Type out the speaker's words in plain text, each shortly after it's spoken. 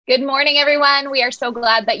Good morning, everyone. We are so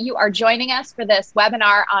glad that you are joining us for this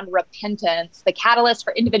webinar on repentance, the catalyst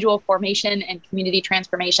for individual formation and community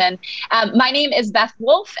transformation. My name is Beth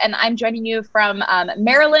Wolf, and I'm joining you from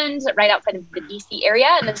Maryland, right outside of the DC area.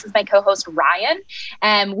 And this is my co-host,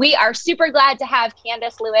 Ryan. We are super glad to have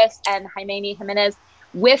Candace Lewis and Jaime Jimenez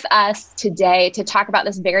with us today to talk about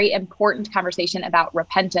this very important conversation about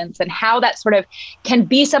repentance and how that sort of can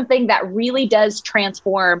be something that really does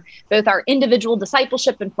transform both our individual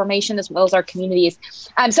discipleship and formation as well as our communities.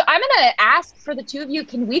 So I'm going to ask for the two of you,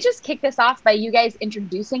 can we just kick this off by you guys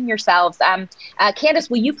introducing yourselves? Candace,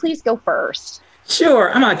 will you please go first?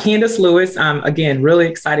 Sure. I'm Candace Lewis. I'm, again, really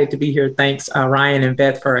excited to be here. Thanks, Ryan and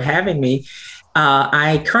Beth, for having me.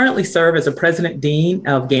 I currently serve as a president dean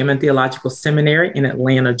of Gaiman Theological Seminary in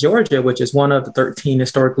Atlanta, Georgia, which is one of the 13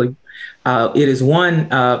 historically, it is one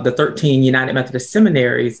of the 13 United Methodist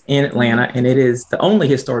seminaries in Atlanta, and it is the only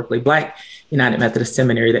historically Black United Methodist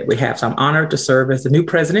seminary that we have. So I'm honored to serve as the new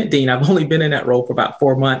president dean. I've only been in that role for about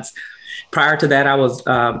 4 months. Prior to that, I was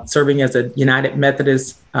serving as a United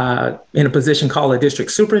Methodist in a position called a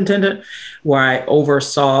district superintendent, where I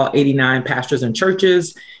oversaw 89 pastors and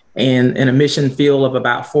churches, and in a mission field of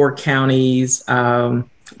about 4 counties,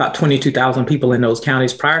 about 22,000 people in those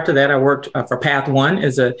counties. Prior to that, I worked for Path One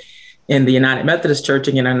in the United Methodist Church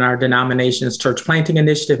and in our denomination's church planting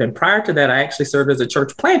initiative. And prior to that, I actually served as a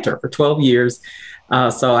church planter for 12 years.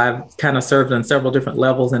 So I've kind of served on several different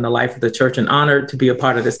levels in the life of the church, and honored to be a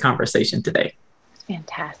part of this conversation today.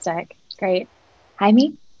 Fantastic. Great.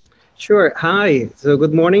 Jaime? Sure. Hi. So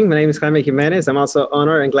good morning. My name is Jaime Jimenez. I'm also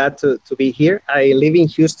honored and glad to be here. I live in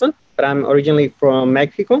Houston, but I'm originally from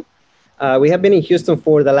Mexico. We have been in Houston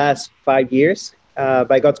for the last 5 years.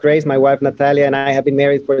 By God's grace, my wife, Natalia, and I have been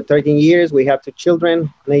married for 13 years. We have 2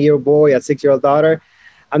 children, an 8-year-old boy, a 6-year-old daughter.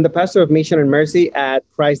 I'm the pastor of Mission and Mercy at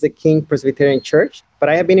Christ the King Presbyterian Church, but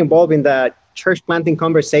I have been involved in the church planting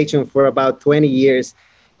conversation for about 20 years.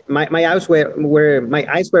 My eyes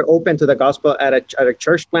were open to the gospel at a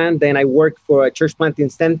church plant. Then I worked for a church planting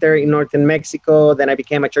center in northern Mexico. Then I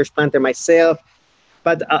became a church planter myself.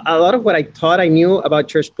 But a lot of what I thought I knew about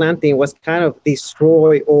church planting was kind of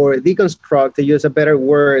destroyed or deconstruct, to use a better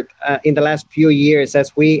word, in the last few years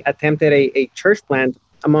as we attempted a church plant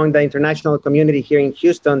among the international community here in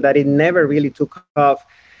Houston that it never really took off.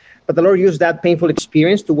 But the Lord used that painful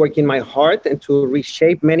experience to work in my heart and to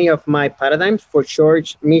reshape many of my paradigms for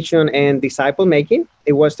church, mission, and disciple making.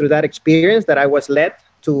 It was through that experience that I was led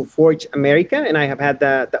to Forge America, and I have had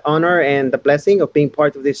the honor and the blessing of being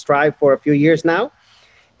part of this tribe for a few years now.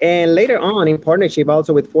 And later on, in partnership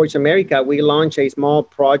also with Forge America, we launched a small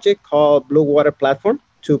project called Blue Water Platform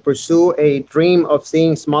to pursue a dream of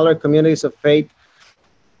seeing smaller communities of faith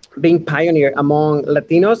being pioneered among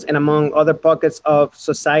Latinos and among other pockets of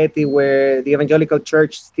society where the evangelical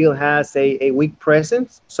church still has a weak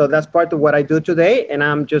presence. So that's part of what I do today. And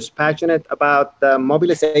I'm just passionate about the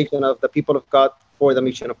mobilization of the people of God for the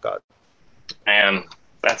mission of God. Man,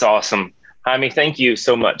 that's awesome. Jaime, thank you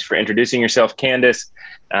so much for introducing yourself. Candace,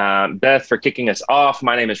 Beth, for kicking us off.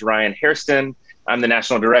 My name is Ryan Hairston. I'm the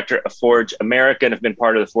National Director of Forge America and have been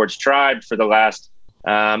part of the Forge Tribe for the last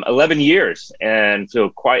 11 years, and feel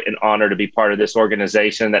quite an honor to be part of this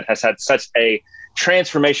organization that has had such a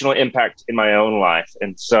transformational impact in my own life.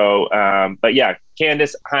 And so, but yeah,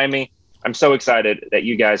 Candace, Jaime, I'm so excited that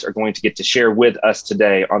you guys are going to get to share with us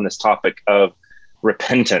today on this topic of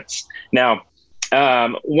repentance. Now,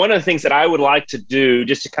 one of the things that I would like to do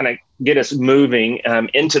just to kind of get us moving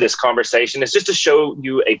into this conversation is just to show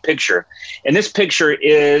you a picture. And this picture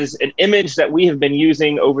is an image that we have been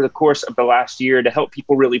using over the course of the last year to help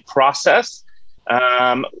people really process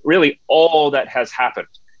really all that has happened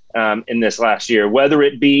in this last year, whether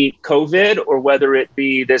it be COVID or whether it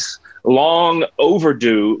be this long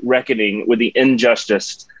overdue reckoning with the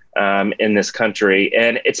injustice in this country.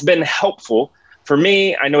 And it's been helpful for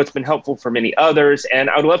me. I know it's been helpful for many others, and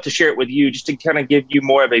I would love to share it with you just to kind of give you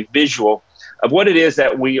more of a visual of what it is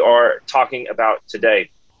that we are talking about today.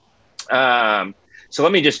 So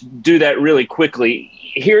let me just do that really quickly.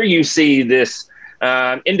 Here you see this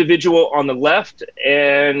individual on the left,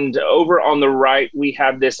 and over on the right, we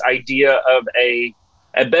have this idea of a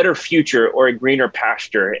better future or a greener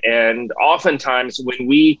pasture. And oftentimes when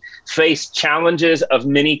we face challenges of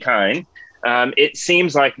many kind, it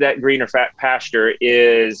seems like that greener pasture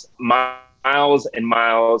is miles and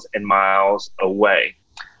miles and miles away.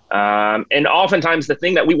 And oftentimes the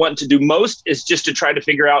thing that we want to do most is just to try to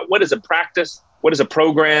figure out what is a practice, what is a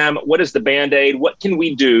program, what is the Band-Aid, what can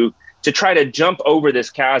we do to try to jump over this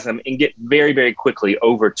chasm and get very, very quickly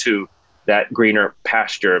over to that greener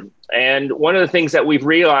pasture. And one of the things that we've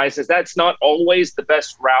realized is that's not always the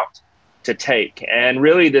best route to take. And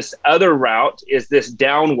really, this other route is this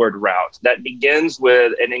downward route that begins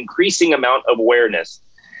with an increasing amount of awareness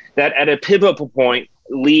that at a pivotal point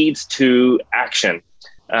leads to action.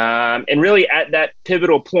 And really at that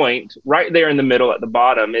pivotal point, right there in the middle at the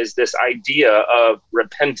bottom, is this idea of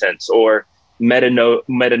repentance or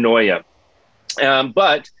metanoia.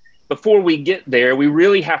 But before we get there, we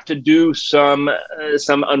really have to do some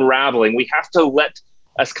unraveling. We have to let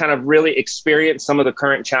us kind of really experience some of the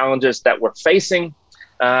current challenges that we're facing.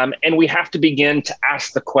 And we have to begin to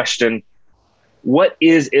ask the question, what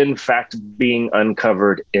is in fact being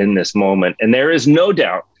uncovered in this moment? And there is no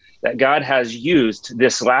doubt that God has used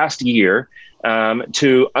this last year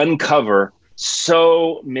to uncover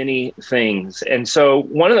so many things. And so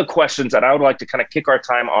one of the questions that I would like to kind of kick our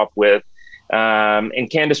time off with, and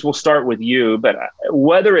Candace, we'll start with you, but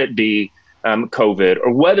whether it be COVID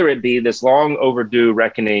or whether it be this long overdue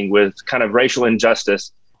reckoning with kind of racial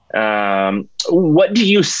injustice, what do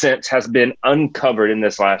you sense has been uncovered in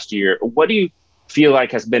this last year? What do you feel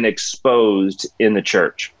like has been exposed in the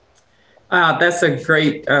church? That's a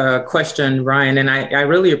great question, Ryan. And I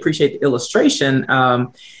really appreciate the illustration.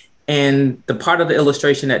 And the part of the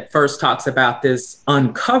illustration that first talks about this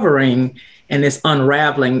uncovering and this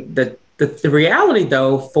unraveling. The reality,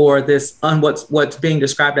 though, for this what's being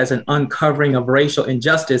described as an uncovering of racial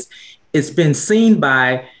injustice, it's been seen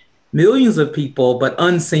by millions of people, but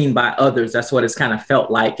unseen by others. That's what it's kind of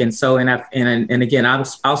felt like. And so, and again,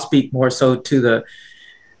 I'll speak more so to the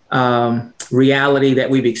reality that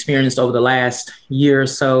we've experienced over the last year or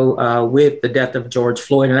so with the death of George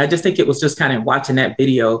Floyd. And I just think it was just kind of watching that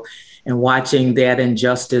video and watching that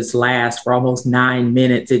injustice last for almost 9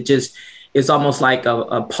 minutes. It's almost like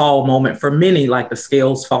a Paul moment for many, like the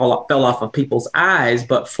scales fell off of people's eyes.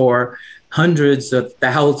 But for hundreds of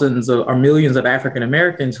thousands or millions of African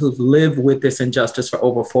Americans who've lived with this injustice for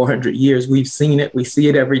over 400 years, we've seen it. We see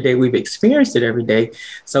it every day. We've experienced it every day.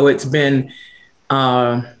 So it's been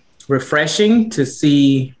refreshing to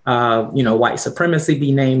see, white supremacy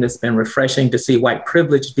be named. It's been refreshing to see white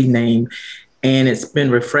privilege be named. And it's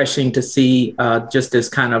been refreshing to see just this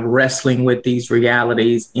kind of wrestling with these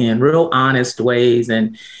realities in real honest ways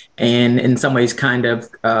and in some ways kind of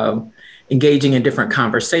engaging in different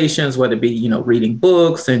conversations, whether it be, reading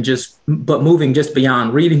books but moving just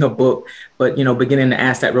beyond reading a book, but, beginning to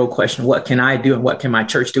ask that real question, what can I do and what can my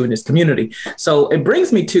church do in this community? So it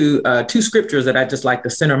brings me to two scriptures that I just like to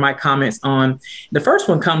center my comments on. The first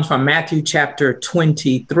one comes from Matthew chapter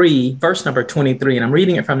 23, verse number 23, and I'm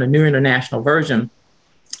reading it from the New International Version.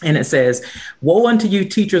 And it says, "Woe unto you,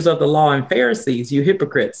 teachers of the law and Pharisees, you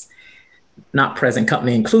hypocrites." Not present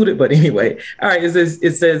company included, but anyway. All right,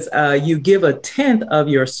 it says you give a tenth of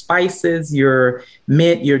your spices, your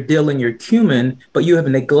mint, your dill, and your cumin, but you have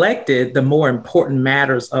neglected the more important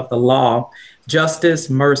matters of the law, justice,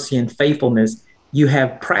 mercy, and faithfulness. You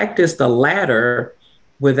have practiced the latter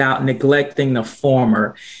without neglecting the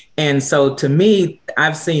former. And so to me,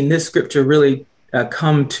 I've seen this scripture really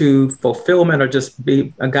come to fulfillment, or just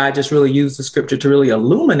be a guy just really used the scripture to really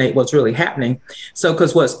illuminate what's really happening. So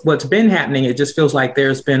because what's been happening, it just feels like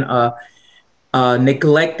there's been a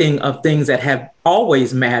neglecting of things that have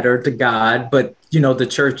always mattered to God, but the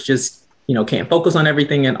church just can't focus on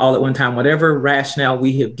everything and all at one time, whatever rationale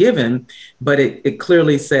we have given. But it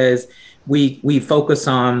clearly says we focus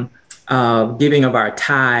on giving of our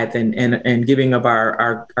tithe and giving of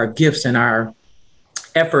our gifts and our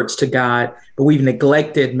efforts to God, but we've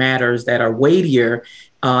neglected matters that are weightier.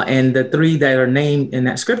 And the three that are named in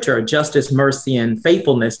that scripture are justice, mercy, and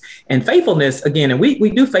faithfulness. And faithfulness, again, and we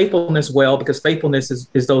do faithfulness well, because faithfulness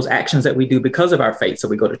is those actions that we do because of our faith. So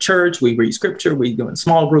we go to church, we read scripture, we do in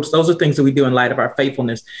small groups. Those are things that we do in light of our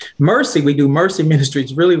faithfulness. Mercy, we do mercy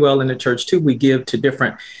ministries really well in the church too. We give to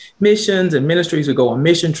different missions and ministries. We go on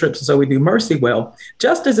mission trips. And so we do mercy well.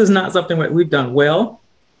 Justice is not something that we've done well,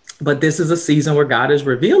 but this is a season where God is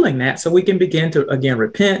revealing that, so we can begin to, again,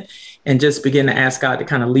 repent and just begin to ask God to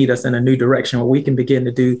kind of lead us in a new direction where we can begin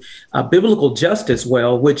to do biblical justice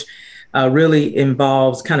well, which really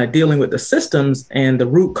involves kind of dealing with the systems and the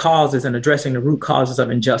root causes and addressing the root causes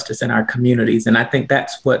of injustice in our communities. And I think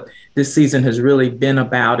that's what this season has really been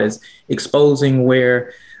about, is exposing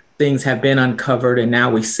where things have been uncovered and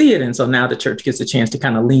now we see it. And so now the church gets a chance to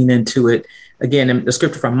kind of lean into it. Again, and the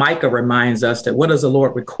scripture from Micah reminds us that what does the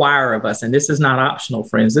Lord require of us? And this is not optional,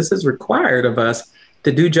 friends. This is required of us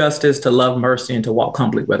to do justice, to love mercy, and to walk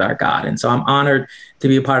humbly with our God. And so I'm honored to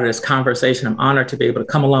be a part of this conversation. I'm honored to be able to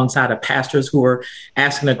come alongside of pastors who are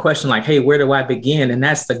asking a question like, hey, where do I begin? And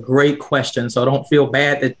that's the great question. So don't feel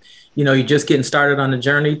bad that you're just getting started on the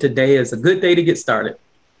journey, today is a good day to get started.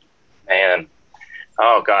 Man.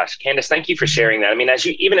 Oh gosh, Candace, thank you for sharing that. I mean, as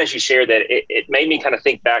you shared that, it made me kind of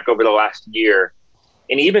think back over the last year,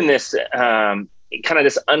 and even this kind of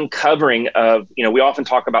this uncovering of, we often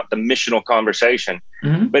talk about the missional conversation,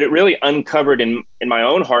 but it really uncovered in my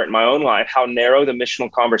own heart, in my own life, how narrow the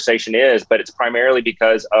missional conversation is. But it's primarily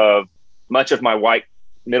because of much of my white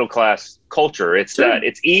middle class culture. It's that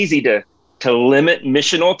it's easy to limit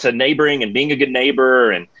missional to neighboring and being a good neighbor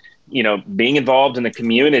and, being involved in the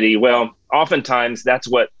community. Well, oftentimes that's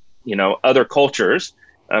what, other cultures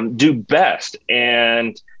do best.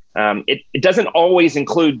 And it doesn't always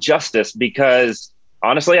include justice, because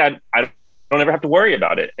honestly, I don't ever have to worry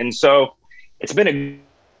about it. And so it's been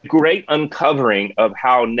a great uncovering of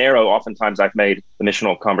how narrow oftentimes I've made the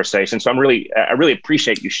missional conversation. So I really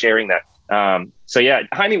appreciate you sharing that. So yeah,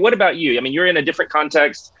 Jaime, what about you? I mean, you're in a different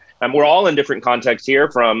context. We're all in different contexts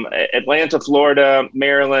here, from Atlanta, Florida,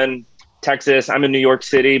 Maryland, Texas. I'm in New York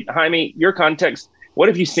City. Jaime, your context, what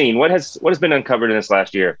have you seen? What has been uncovered in this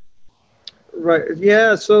last year? Right.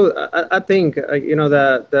 Yeah. So I think,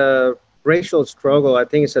 the racial struggle, I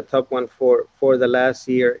think, is a tough one for the last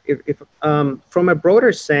year. If from a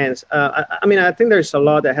broader sense, I think there's a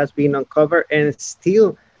lot that has been uncovered and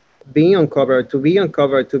still being uncovered,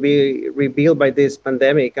 to be revealed by this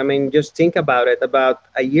pandemic. I mean, just think about it. About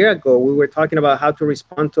a year ago, we were talking about how to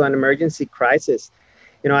respond to an emergency crisis.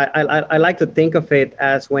 I like to think of it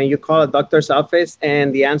as when you call a doctor's office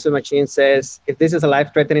and the answer machine says, if this is a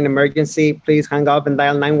life-threatening emergency, please hang up and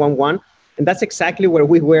dial 911. And that's exactly where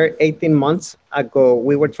we were 18 months ago.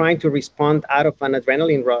 We were trying to respond out of an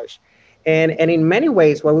adrenaline rush. And in many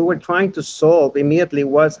ways, what we were trying to solve immediately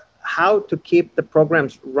was how to keep the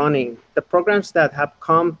programs running, the programs that have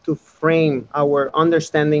come to frame our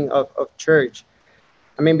understanding of church.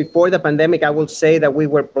 I mean, before the pandemic, I will say that we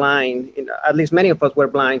were blind, at least many of us were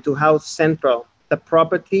blind, to how central the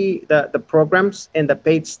property, the programs, and the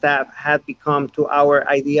paid staff had become to our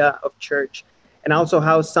idea of church. And also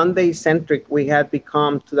how Sunday-centric we had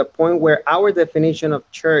become, to the point where our definition of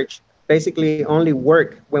church basically only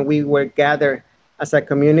worked when we were gathered as a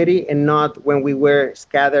community and not when we were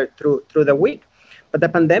scattered through the week. But the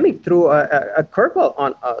pandemic threw a curveball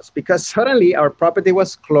on us, because suddenly our property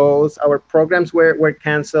was closed, our programs were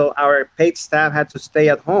canceled, our paid staff had to stay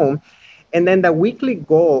at home. And then the weekly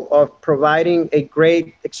goal of providing a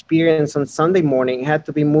great experience on Sunday morning had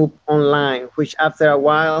to be moved online, which after a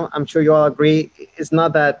while, I'm sure you all agree, is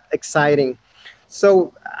not that exciting.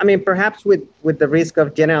 So, I mean, perhaps with the risk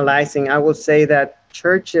of generalizing, I will say that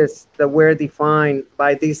churches that were defined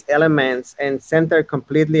by these elements and centered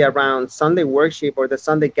completely around Sunday worship or the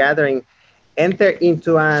Sunday gathering enter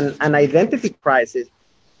into an identity crisis.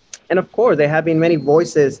 And of course, there have been many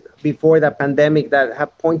voices before the pandemic that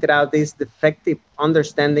have pointed out this defective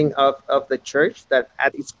understanding of the church that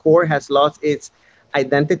at its core has lost its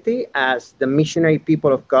identity as the missionary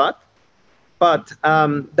people of God. But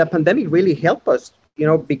the pandemic really helped us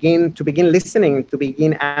begin listening, to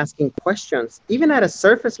begin asking questions, even at a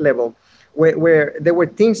surface level, where there were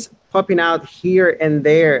things popping out here and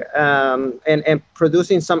there, and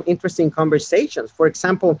producing some interesting conversations. For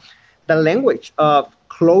example, the language of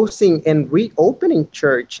closing and reopening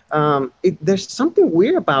church. There's something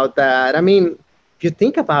weird about that. I mean, if you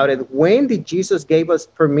think about it, when did Jesus give us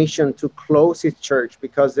permission to close his church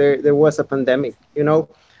because there was a pandemic,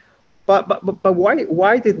 But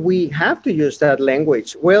why did we have to use that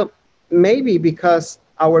language? Well, maybe because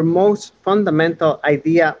our most fundamental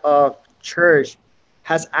idea of church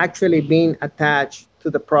has actually been attached to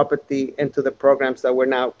the property and to the programs that were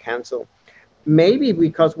now canceled. Maybe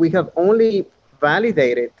because we have only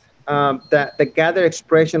validated the gathered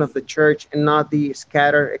expression of the church and not the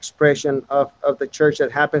scattered expression of the church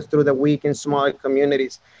that happens through the week in smaller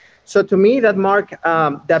communities. So to me, that marked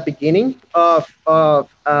the beginning of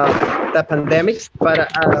the pandemic. But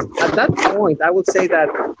at that point, I would say that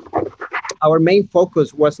our main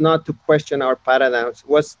focus was not to question our paradigms,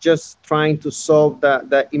 was just trying to solve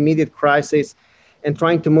the immediate crisis and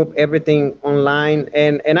trying to move everything online.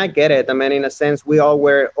 And I get it. I mean, in a sense, we all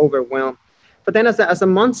were overwhelmed. But then as the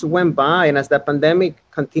months went by and as the pandemic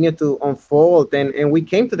continued to unfold, and we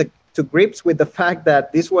came to grips with the fact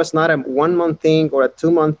that this was not a 1 month thing or a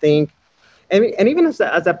 2 month thing. And even as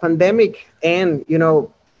the pandemic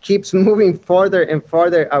keeps moving farther and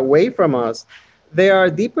farther away from us, there are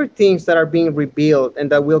deeper things that are being revealed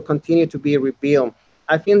and that will continue to be revealed.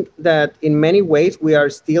 I think that in many ways, we are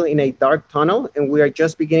still in a dark tunnel and we are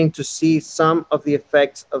just beginning to see some of the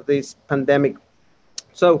effects of this pandemic.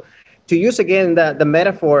 So to use again the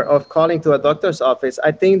metaphor of calling to a doctor's office,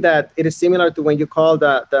 I think that it is similar to when you call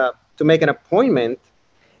the to make an appointment,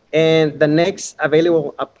 and the next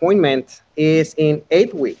available appointment is in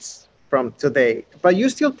 8 weeks from today. But you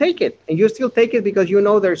still take it, and you still take it because you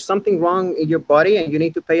know there's something wrong in your body and you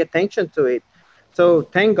need to pay attention to it. So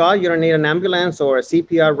thank God you don't need an ambulance or a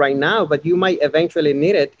CPR right now, but you might eventually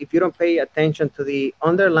need it if you don't pay attention to the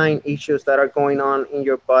underlying issues that are going on in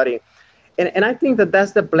your body. And I think that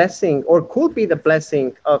that's the blessing, or could be the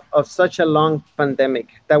blessing of such a long pandemic,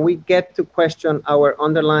 that we get to question our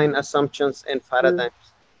underlying assumptions and paradigms.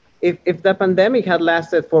 If the pandemic had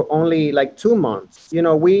lasted for only like 2 months,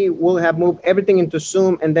 we will have moved everything into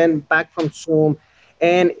Zoom and then back from Zoom.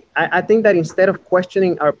 And I think that instead of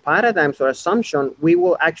questioning our paradigms or assumption, we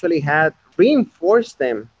will actually have reinforced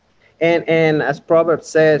them. And as Proverbs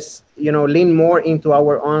says, lean more into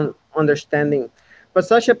our own understanding. But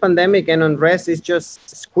such a pandemic and unrest is just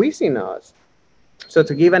squeezing us. So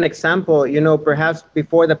to give an example, perhaps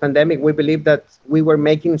before the pandemic, we believed that we were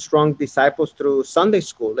making strong disciples through Sunday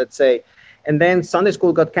school, let's say. And then Sunday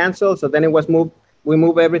school got canceled. So then we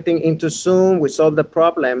moved everything into Zoom. We solved the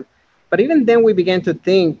problem. But even then we began to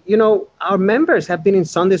think, our members have been in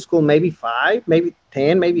Sunday school maybe 5, maybe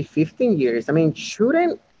 10, maybe 15 years. I mean,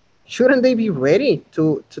 shouldn't they be ready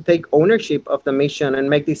to take ownership of the mission and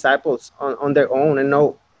make disciples on their own and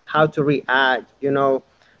know how to react?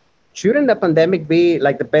 Shouldn't the pandemic be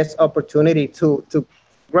like the best opportunity to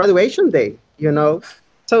graduation day,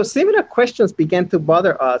 So similar questions began to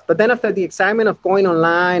bother us. But then after the excitement of going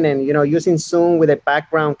online and, using Zoom with a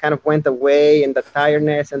background kind of went away, and the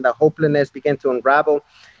tiredness and the hopelessness began to unravel,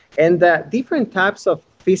 and the different types of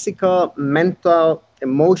physical, mental,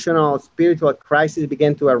 emotional, spiritual crises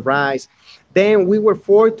began to arise, then we were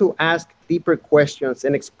forced to ask deeper questions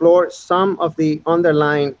and explore some of the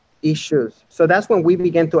underlying issues. So that's when we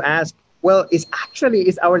began to ask, well, is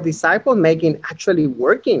our disciple making actually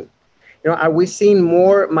working? Are we seeing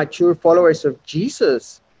more mature followers of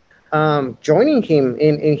Jesus joining him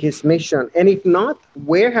in his mission? And if not,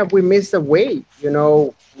 where have we missed the way?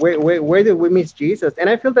 Where did we miss Jesus? And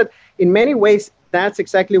I feel that in many ways, that's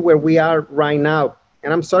exactly where we are right now.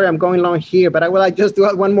 And I'm sorry I'm going long here, but I will just do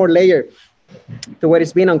one more layer to what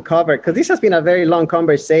is being uncovered, because this has been a very long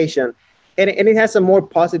conversation. And it has a more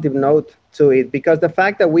positive note to it, because the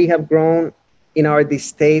fact that we have grown in our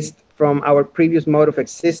distaste from our previous mode of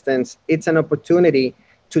existence, it's an opportunity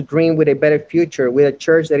to dream with a better future, with a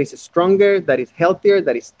church that is stronger, that is healthier,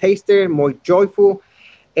 that is tastier, more joyful,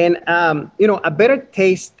 and a better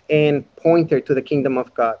taste and pointer to the kingdom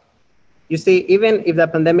of God. You see, even if the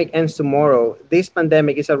pandemic ends tomorrow, this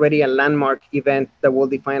pandemic is already a landmark event that will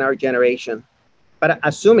define our generation. But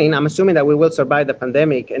I'm assuming that we will survive the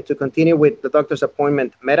pandemic, and to continue with the doctor's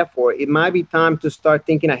appointment metaphor, it might be time to start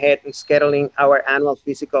thinking ahead and scheduling our annual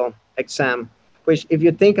physical exam, which, if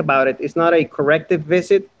you think about it, is not a corrective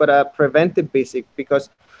visit, but a preventive visit, because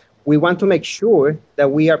we want to make sure that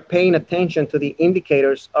we are paying attention to the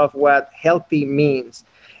indicators of what healthy means.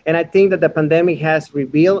 And I think that the pandemic has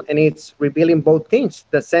revealed, and it's revealing both things,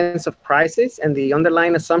 the sense of crisis and the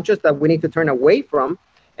underlying assumptions that we need to turn away from,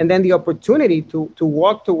 and then the opportunity to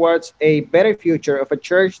walk towards a better future of a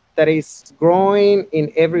church that is growing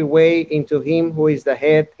in every way into him who is the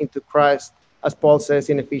head, into Christ, as Paul says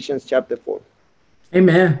in Ephesians chapter 4.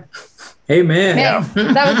 Amen. Amen. Yeah.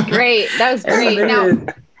 That was great.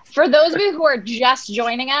 Now, for those of you who are just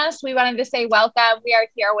joining us, we wanted to say welcome. We are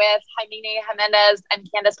here with Jaime Jimenez and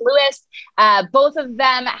Candace Lewis. Both of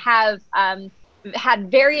them have had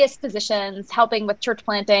various positions helping with church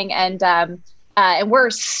planting, and we're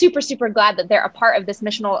super, super glad that they're a part of this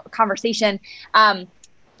missional conversation.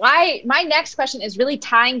 My next question is really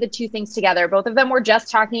tying the two things together. Both of them were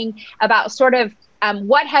just talking about sort of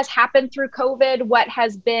what has happened through COVID, what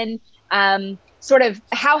has been sort of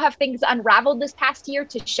how have things unraveled this past year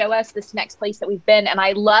to show us this next place that we've been. And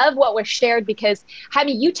I love what was shared, because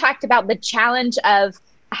Jaime, you talked about the challenge of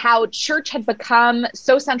how church had become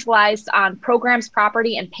so centralized on programs,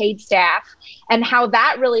 property, and paid staff, and how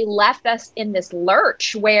that really left us in this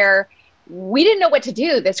lurch where we didn't know what to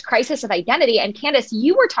do, this crisis of identity. And Candace,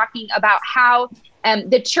 you were talking about how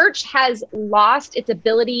the church has lost its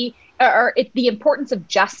ability or the importance of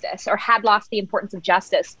justice, or had lost the importance of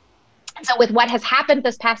justice. So with what has happened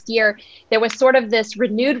this past year, there was sort of this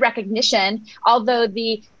renewed recognition, although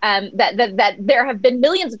that there have been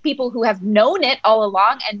millions of people who have known it all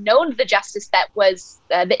along and known the justice that was,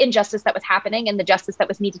 the injustice that was happening and the justice that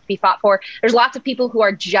was needed to be fought for. There's lots of people who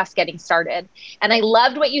are just getting started. And I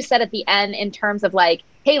loved what you said at the end in terms of like,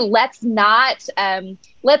 hey, let's not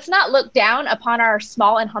look down upon our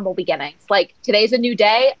small and humble beginnings. Like, today's a new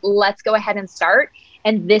day. Let's go ahead and start.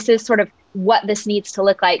 And this is sort of what this needs to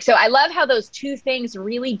look like. So I love how those two things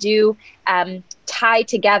really do tie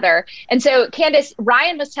together. And so Candace,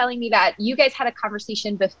 Ryan was telling me that you guys had a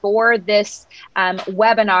conversation before this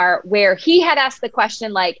webinar where he had asked the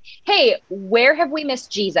question like, hey, where have we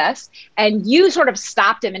missed Jesus? And you sort of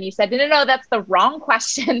stopped him and you said, no, that's the wrong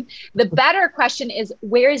question. The better question is,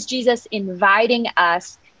 where is Jesus inviting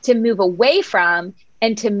us to move away from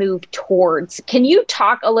and to move towards? Can you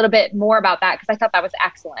talk a little bit more about that? Because I thought that was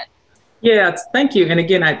excellent. Yeah, thank you. And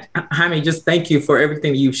again, Jaime, just thank you for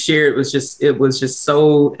everything that you've shared. It was just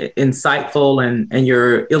so insightful, and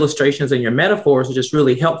your illustrations and your metaphors are just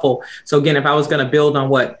really helpful. So again, if I was going to build on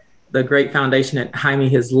what the great foundation that Jaime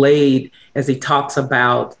has laid as he talks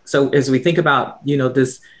about, so as we think about,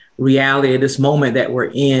 this reality, this moment that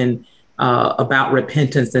we're in, about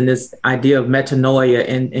repentance and this idea of metanoia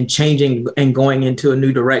and changing and going into a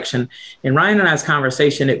new direction. In Ryan and I's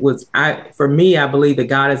conversation, for me, I believe that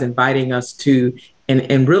God is inviting us to,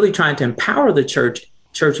 and really trying to empower the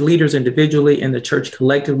church leaders individually and the church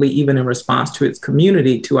collectively, even in response to its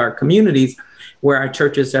community, to our communities where our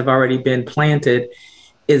churches have already been planted,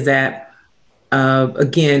 is that,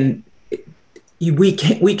 again, we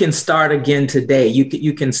can start again today.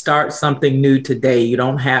 You can start something new today. You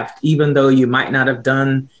don't have, even though you might not have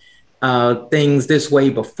done things this way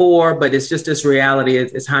before, but it's just this reality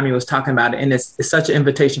as Jaime was talking about it. And it's such an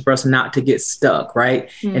invitation for us not to get stuck, right?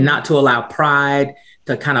 And not to allow pride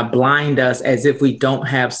to kind of blind us as if we don't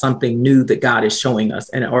have something new that God is showing us,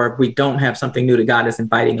 or if we don't have something new that God is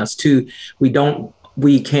inviting us to.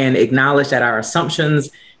 We can acknowledge that our assumptions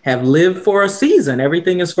have lived for a season.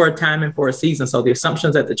 Everything is for a time and for a season. So the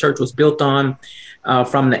assumptions that the church was built on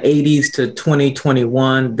from the 80s to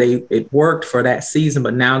 2021, it worked for that season,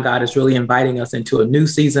 but now God is really inviting us into a new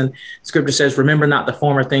season. Scripture says, remember not the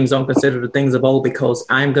former things, don't consider the things of old, because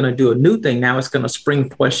I'm going to do a new thing. Now it's going to spring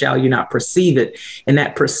forth, shall you not perceive it? And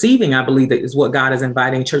that perceiving, I believe, that is what God is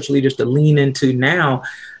inviting church leaders to lean into now.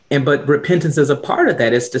 But repentance is a part of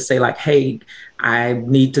that. Is to say like, hey, I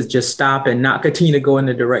need to just stop and not continue to go in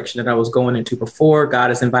the direction that I was going into before.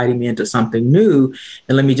 God is inviting me into something new.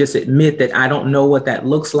 And let me just admit that I don't know what that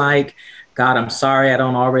looks like. God, I'm sorry. I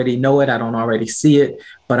don't already know it. I don't already see it,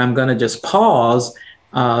 but I'm going to just pause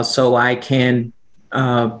so I can,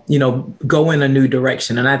 go in a new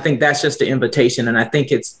direction. And I think that's just the invitation. And I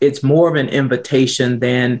think it's more of an invitation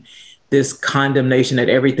than this condemnation that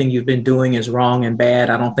everything you've been doing is wrong and bad.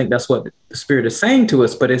 I don't think that's what the Spirit is saying to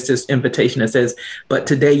us, but it's this invitation that says, but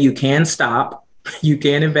today you can stop, you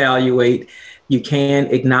can evaluate, you can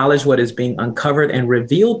acknowledge what is being uncovered and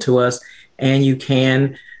revealed to us, and you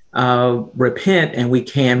can repent, and we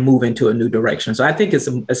can move into a new direction. So I think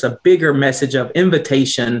it's a bigger message of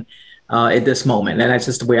invitation at this moment. And that's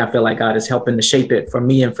just the way I feel like God is helping to shape it for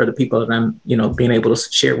me and for the people that I'm, being able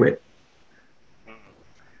to share with.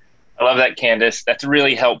 I love that, Candace. That's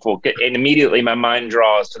really helpful. And immediately my mind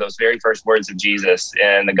draws to those very first words of Jesus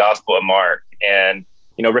in the Gospel of Mark. And,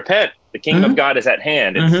 repent. The kingdom of God is at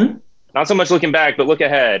hand. It's not so much looking back, but look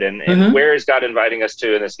ahead. And where is God inviting us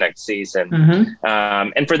to in this next season?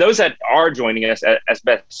 And for those that are joining us, as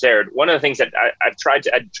Beth shared, one of the things that I tried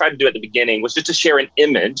to do at the beginning was just to share an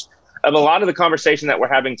image of a lot of the conversation that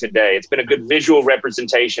we're having today. It's been a good visual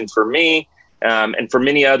representation for me. And for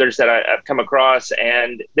many others that I've come across.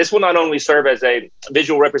 And this will not only serve as a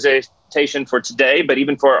visual representation for today, but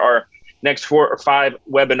even for our next 4 or 5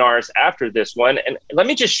 webinars after this one. And let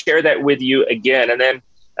me just share that with you again. And then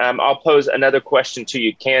I'll pose another question to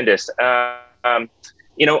you, Candace.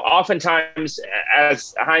 Oftentimes,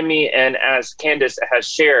 as Jaime and as Candace has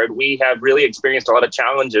shared, we have really experienced a lot of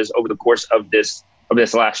challenges over the course of this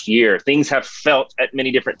last year. Things have felt at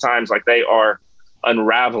many different times like they are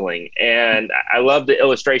unraveling. And I love the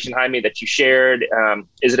illustration, Jaime, that you shared.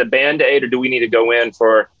 Is it a Band-Aid, or do we need to go in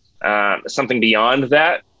for something beyond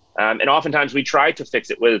that? And oftentimes we try to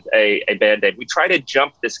fix it with a Band-Aid. We try to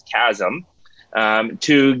jump this chasm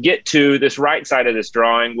to get to this right side of this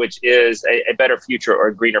drawing, which is a better future or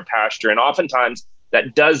a greener pasture. And oftentimes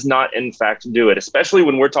that does not, in fact, do it, especially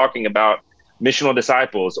when we're talking about missional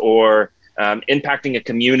disciples or impacting a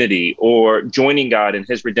community or joining God in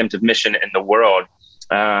his redemptive mission in the world.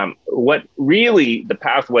 What really the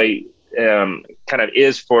pathway kind of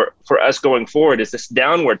is for us going forward is this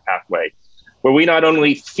downward pathway where we not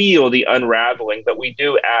only feel the unraveling, but we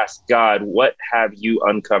do ask God, what have you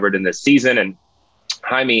uncovered in this season? And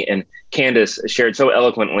Jaime and Candace shared so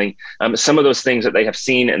eloquently some of those things that they have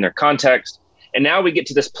seen in their context. And now we get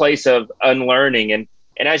to this place of unlearning. And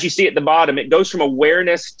as you see at the bottom, it goes from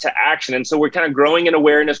awareness to action. And so we're kind of growing in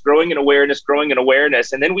awareness.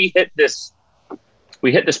 And then we hit this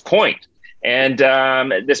point. And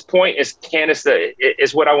this point is, Candace,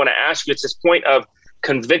 is what I want to ask you. It's this point of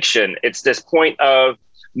conviction. It's this point of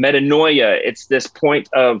metanoia. It's this point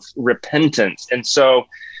of repentance. And so,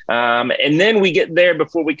 and then we get there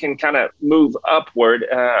before we can kind of move upward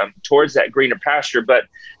towards that greener pasture. But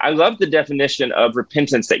I love the definition of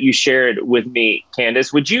repentance that you shared with me,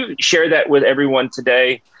 Candace. Would you share that with everyone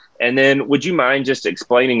today? And then would you mind just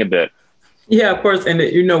explaining a bit? Yeah, of course. And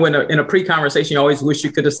in a pre-conversation, you always wish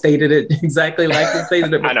you could have stated it exactly like you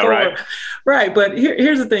stated it before. I know, right? Right. But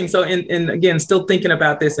here's the thing. So, and again, still thinking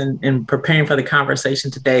about this and preparing for the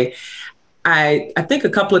conversation today, I think a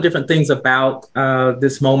couple of different things about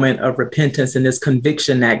this moment of repentance and this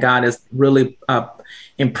conviction that God is really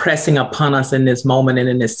impressing upon us in this moment and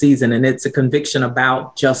in this season. And it's a conviction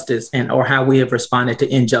about justice or how we have responded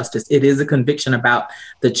to injustice. It is a conviction about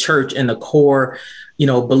the church and the core,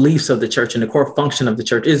 beliefs of the church and the core function of the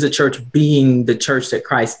church. Is the church being the church that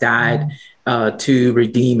Christ died to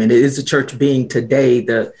redeem? And it is the church being today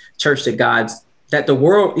the church that the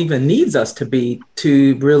world even needs us to be,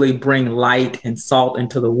 to really bring light and salt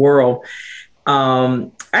into the world.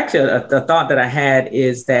 Actually, the thought that I had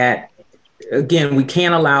is that, again, we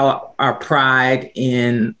can't allow our pride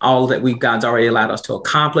in all that God's already allowed us to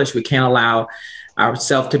accomplish. We can't allow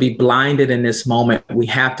ourselves to be blinded in this moment. We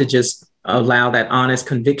have to just allow that honest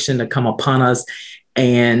conviction to come upon us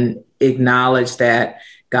and acknowledge that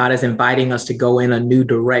God is inviting us to go in a new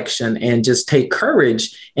direction, and just take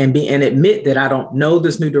courage and admit that I don't know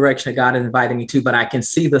this new direction that God is inviting me to, but I can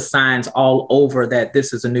see the signs all over that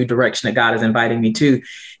this is a new direction that God is inviting me to.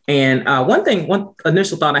 And one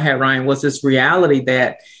initial thought I had, Ryan, was this reality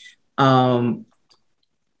that, and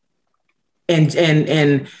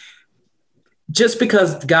just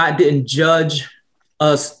because God didn't judge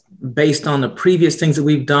us based on the previous things that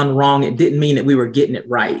we've done wrong, it didn't mean that we were getting it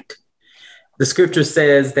right. The scripture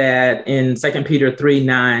says that in 2 Peter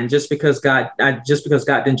 3:9, just because God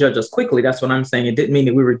didn't judge us quickly, that's what I'm saying. It didn't mean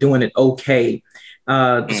that we were doing it okay.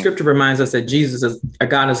 The scripture reminds us that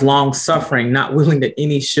God is long suffering, not willing that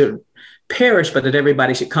any should perish, but that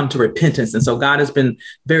everybody should come to repentance. And so God has been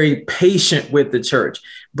very patient with the church,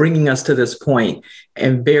 bringing us to this point,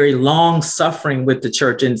 and very long suffering with the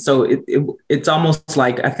church. And so it's almost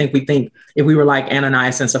like, I think we think if we were like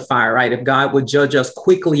Ananias and Sapphira, right? If God would judge us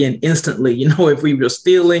quickly and instantly, if we were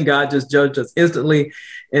stealing, God just judged us instantly.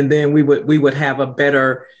 And then we would have a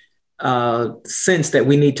better sense that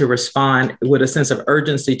we need to respond with a sense of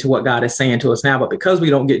urgency to what God is saying to us now. But because we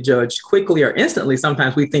don't get judged quickly or instantly,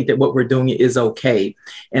 sometimes we think that what we're doing is okay.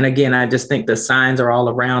 And again, I just think the signs are all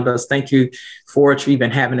around us. Thank you, Forge, for even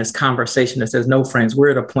having this conversation that says, no, friends, we're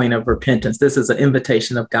at a point of repentance. This is an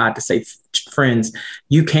invitation of God to say, friends,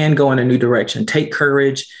 you can go in a new direction. Take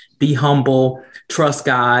courage, be humble, trust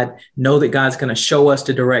God, know that God's going to show us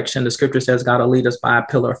the direction. The scripture says God will lead us by a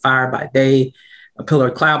pillar of fire by day, a pillar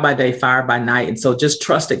of cloud by day, fire by night. And so just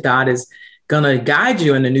trust that God is going to guide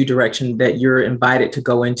you in the new direction that you're invited to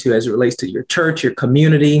go into as it relates to your church, your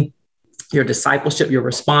community, your discipleship, your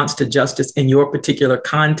response to justice in your particular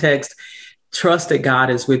context. Trust that God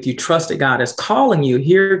is with you. Trust that God is calling you.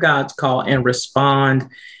 Hear God's call and respond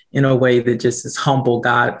in a way that just is humble.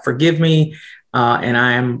 God, forgive me. And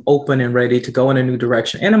I am open and ready to go in a new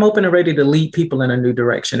direction. And I'm open and ready to lead people in a new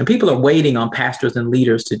direction. And people are waiting on pastors and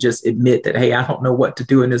leaders to just admit that, hey, I don't know what to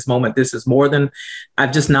do in this moment. This is more than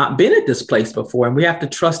I've just not been at this place before. And we have to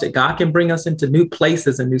trust that God can bring us into new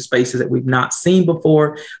places and new spaces that we've not seen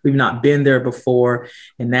before. We've not been there before.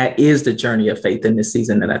 And that is the journey of faith in this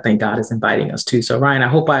season that I think God is inviting us to. So, Ryan, I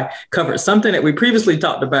hope I covered something that we previously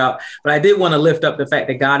talked about, but I did want to lift up the fact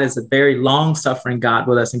that God is a very long-suffering God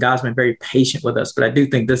with us, and God's been very patient with us. But I do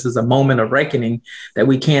think this is a moment of reckoning that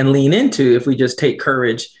we can lean into if we just take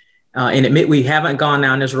courage and admit we haven't gone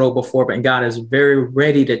down this road before, but God is very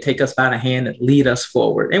ready to take us by the hand and lead us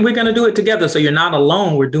forward. And we're going to do it together. So you're not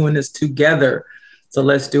alone. We're doing this together. So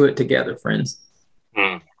let's do it together, friends.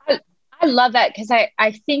 I love that, because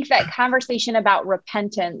I think that conversation about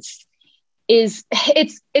repentance it's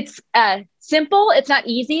simple. It's not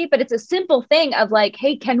easy, but it's a simple thing of like,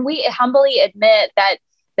 hey, can we humbly admit that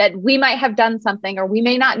we might have done something, or we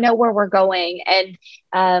may not know where we're going,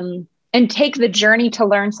 and take the journey to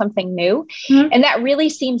learn something new. Mm-hmm. And that really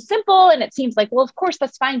seems simple. And it seems like, well, of course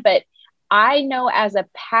that's fine. But I know as a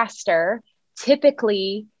pastor,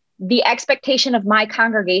 typically the expectation of my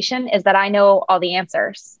congregation is that I know all the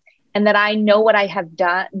answers, and that I know what I have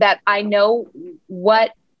done, that I know where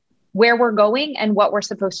we're going and what we're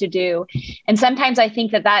supposed to do. And sometimes I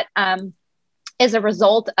think that is a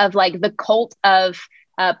result of like the cult of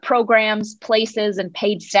programs, places, and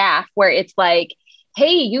paid staff, where it's like,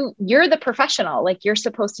 hey, you're the professional, like you're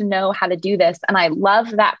supposed to know how to do this. And I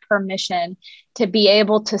love that permission to be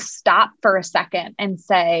able to stop for a second and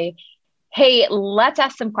say, hey, let's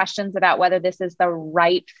ask some questions about whether this is the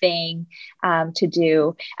right thing to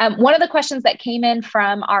do. One of the questions that came in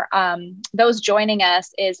from our those joining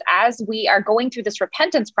us is, as we are going through this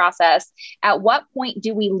repentance process, at what point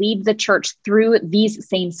do we lead the church through these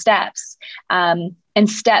same steps? And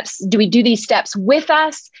steps, do we do these steps with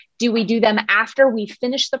us? Do we do them after we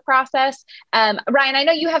finish the process? Ryan, I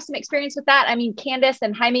know you have some experience with that. I mean, Candace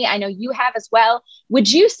and Jaime, I know you have as well. Would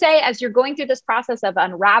you say, as you're going through this process of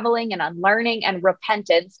unraveling and unlearning and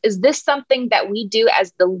repentance, is this something that we do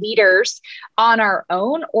as the leaders on our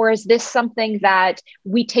own? Or is this something that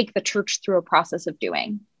we take the church through a process of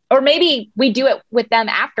doing? Or maybe we do it with them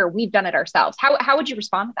after we've done it ourselves. How would you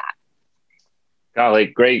respond to that? Golly,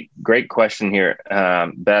 great question here,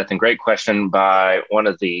 Beth, and great question by one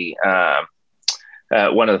of the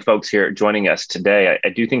folks here joining us today. I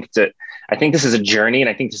do think I think this is a journey, and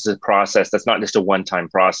I think this is a process that's not just a one-time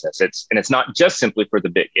process. It's not just simply for the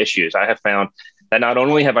big issues. I have found that not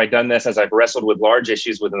only have I done this as I've wrestled with large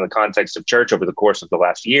issues within the context of church over the course of the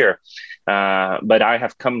last year, but I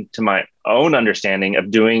have come to my own understanding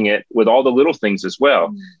of doing it with all the little things as well.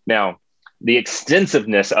 Mm-hmm. Now, the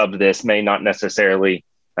extensiveness of this may not necessarily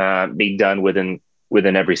be done within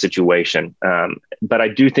every situation. But I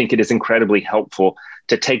do think it is incredibly helpful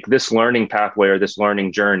to take this learning pathway or this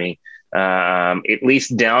learning journey, at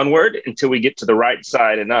least downward, until we get to the right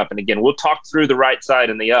side and up. And again, we'll talk through the right side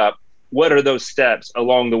and the up. What are those steps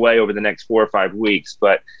along the way over the next 4 or 5 weeks?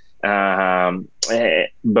 But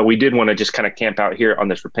we did want to just kind of camp out here on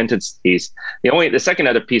this repentance piece. The second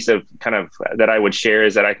other piece of kind of that I would share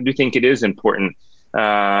is that I do think it is important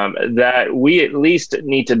that we at least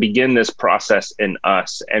need to begin this process in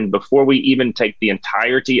us. And before we even take the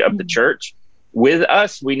entirety of the church with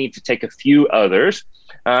us, we need to take a few others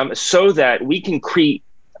so that we can create,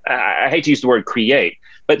 I hate to use the word create,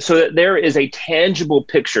 but so that there is a tangible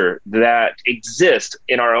picture that exists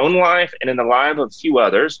in our own life and in the life of a few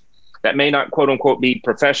others that may not, quote unquote, be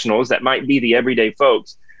professionals, that might be the everyday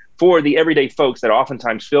folks, for the everyday folks that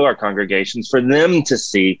oftentimes fill our congregations, for them to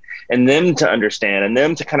see and them to understand and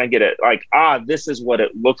them to kind of get it like, this is what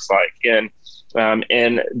it looks like in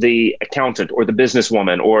the accountant or the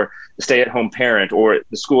businesswoman or the stay-at-home parent or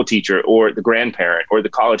the school teacher or the grandparent or the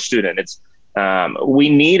college student. We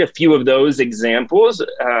need a few of those examples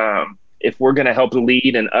if we're going to help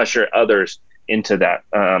lead and usher others into that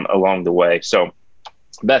along the way. So,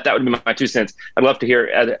 Beth, that would be my 2 cents. I'd love to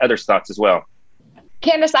hear others' thoughts as well.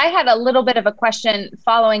 Candace, I had a little bit of a question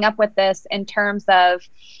following up with this in terms of,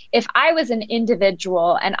 if I was an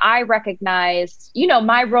individual and I recognized,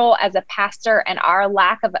 my role as a pastor and our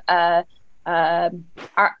lack of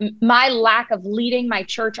my lack of leading my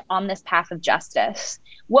church on this path of justice,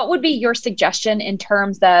 what would be your suggestion in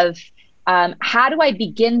terms of how do I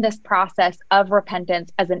begin this process of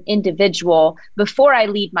repentance as an individual before I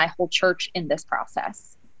lead my whole church in this process?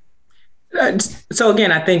 So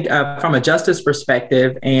again, I think from a justice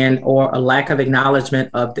perspective or a lack of acknowledgement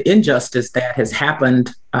of the injustice that has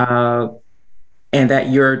happened, and and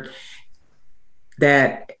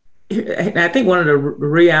I think one of the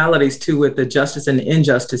realities too with the justice and the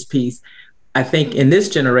injustice piece, I think in this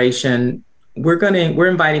generation, we're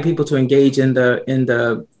inviting people to engage in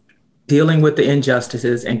the dealing with the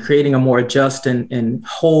injustices and creating a more just and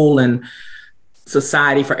whole and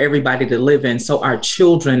society for everybody to live in, so our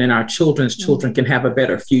children and our children's children can have a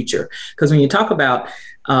better future. Because when you talk about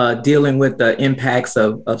dealing with the impacts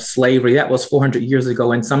of slavery, that was 400 years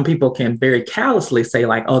ago. And some people can very callously say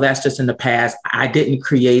like, oh, that's just in the past. I didn't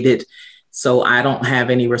create it, so I don't have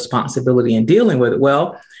any responsibility in dealing with it.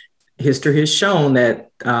 Well, history has shown that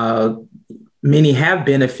many have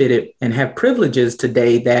benefited and have privileges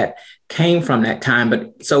today that came from that time.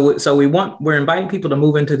 But so we're inviting people to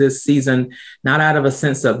move into this season, not out of a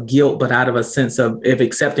sense of guilt, but out of a sense of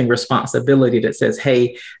accepting responsibility that says,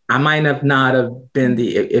 hey, I might not have been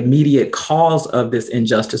the immediate cause of this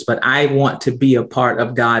injustice, but I want to be a part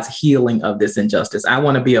of God's healing of this injustice. I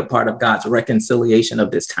want to be a part of God's reconciliation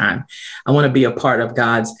of this time. I want to be a part of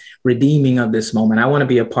God's redeeming of this moment. I want to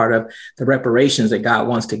be a part of the reparations that God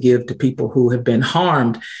wants to give to people who have been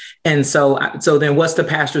harmed. And so then what's the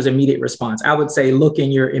pastor's immediate response? I would say, look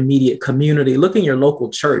in your immediate community, look in your local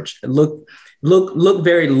church, look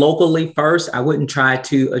very locally first. I wouldn't try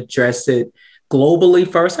to address it globally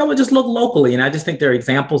first. I would just look locally. And I just think there are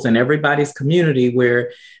examples in everybody's community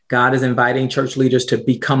where God is inviting church leaders to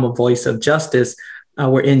become a voice of justice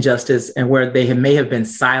where injustice and where they may have been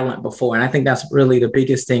silent before. And I think that's really the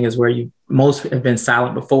biggest thing, is where you most have been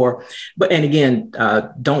silent before. And again,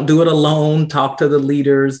 don't do it alone. Talk to the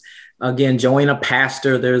leaders. Again, join a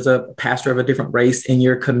pastor. There's a pastor of a different race in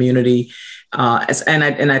your community. And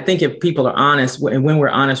I think if people are honest, and when we're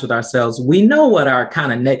honest with ourselves, we know what our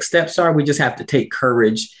kind of next steps are. We just have to take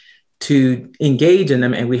courage to engage in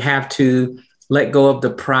them. And we have to let go of the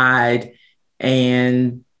pride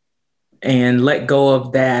and let go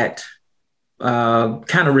of that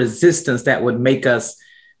kind of resistance that would make us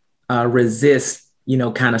resist,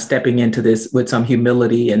 kind of stepping into this with some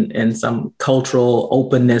humility and some cultural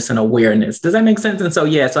openness and awareness. Does that make sense? And so,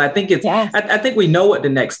 so I think I think we know what the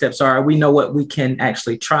next steps are. We know what we can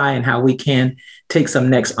actually try and how we can take some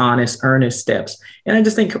next honest, earnest steps. And I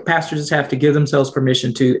just think pastors just have to give themselves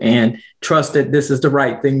permission to, and trust that this is the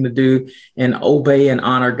right thing to do, and obey and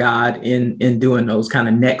honor God in doing those kind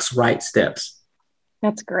of next right steps.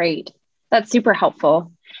 That's great. That's super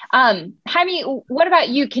helpful. Jaime, what about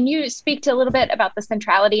you? Can you speak to a little bit about the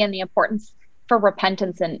centrality and the importance for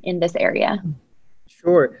repentance in this area?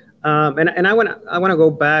 Sure. And I want to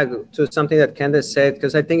go back to something that Candace said,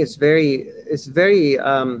 because I think it's very,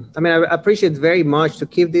 I appreciate very much to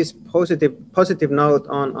keep this positive note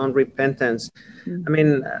on repentance. Mm-hmm. I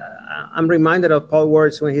mean, I'm reminded of Paul's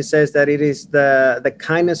words when he says that it is the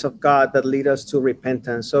kindness of God that leads us to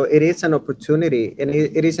repentance. So it is an opportunity, and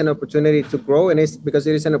it is an opportunity to grow, and it's because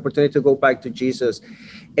it is an opportunity to go back to Jesus.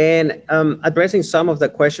 And addressing some of the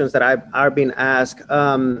questions that are being asked,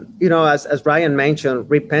 as Ryan mentioned,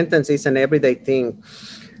 repentance is an everyday thing.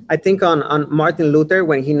 I think on Martin Luther,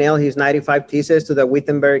 when he nailed his 95 Theses to the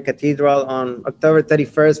Wittenberg Cathedral on October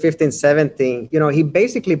 31st, 1517, he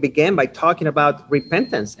basically began by talking about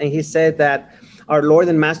repentance. And he said that our Lord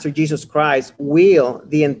and Master Jesus Christ will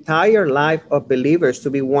the entire life of believers to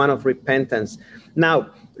be one of repentance. Now,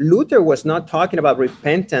 Luther was not talking about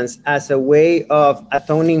repentance as a way of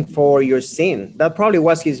atoning for your sin. That probably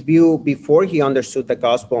was his view before he understood the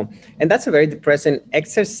gospel. And that's a very depressing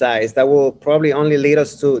exercise that will probably only lead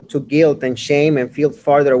us to guilt and shame and feel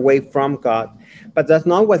farther away from God. But that's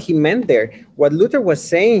not what he meant there. What Luther was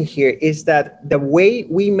saying here is that the way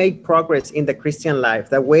we make progress in the Christian life,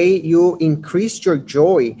 the way you increase your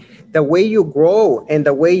joy, the way you grow, and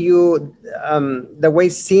the way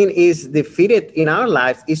sin is defeated in our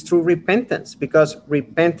lives is through repentance, because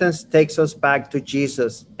repentance takes us back to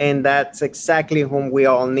Jesus, and that's exactly whom we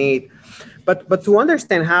all need. But to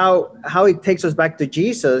understand how it takes us back to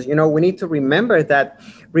Jesus, we need to remember that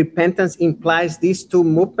repentance implies these two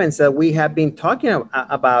movements that we have been talking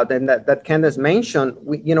about, and that Candace mentioned.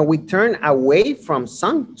 We turn away from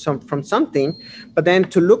something, but then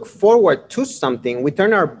to look forward to something. We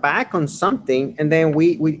turn our back on something, and then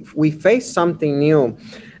we face something new.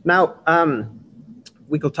 Now,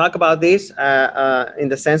 we could talk about this in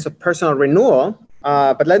the sense of personal renewal.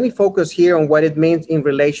 But let me focus here on what it means in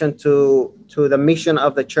relation to the mission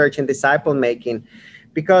of the church and disciple making,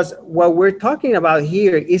 because what we're talking about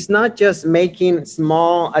here is not just making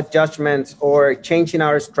small adjustments or changing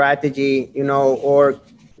our strategy, or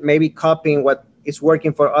maybe copying what is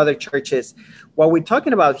working for other churches. What we're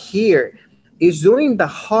talking about here is doing the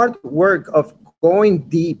hard work of going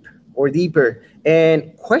deeper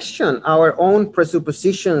and question our own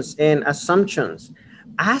presuppositions and assumptions,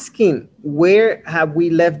 asking where have we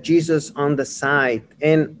left Jesus on the side,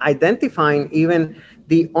 and identifying even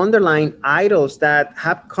the underlying idols that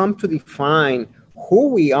have come to define who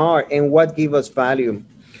we are and what give us value.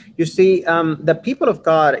 You see, the people of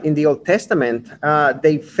God in the Old Testament,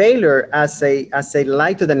 their failure as a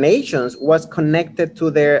light to the nations was connected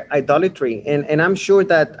to their idolatry. And I'm sure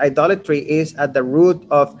that idolatry is at the root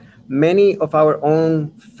of many of our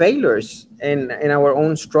own failures and our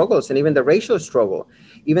own struggles, and even the racial struggle,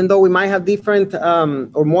 even though we might have different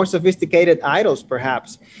or more sophisticated idols,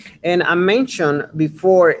 perhaps. And I mentioned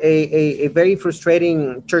before a very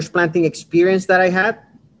frustrating church planting experience that I had.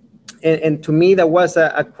 And to me, that was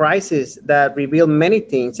a crisis that revealed many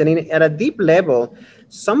things. And at a deep level,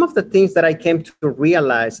 some of the things that I came to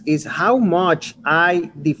realize is how much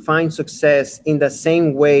I define success in the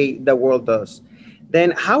same way the world does.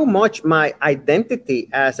 Then how much my identity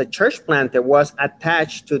as a church planter was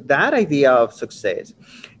attached to that idea of success.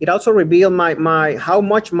 It also revealed how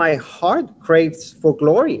much my heart craves for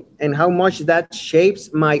glory, and how much that shapes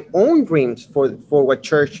my own dreams for what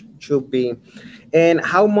church should be, and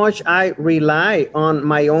how much I rely on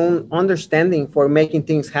my own understanding for making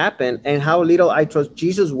things happen, and how little I trust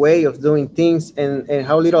Jesus' way of doing things, and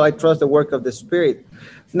how little I trust the work of the Spirit.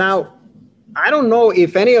 Now, I don't know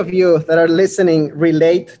if any of you that are listening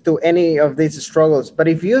relate to any of these struggles, but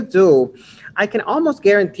if you do, I can almost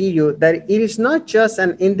guarantee you that it is not just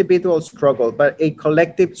an individual struggle, but a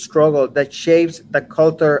collective struggle that shapes the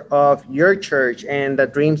culture of your church and the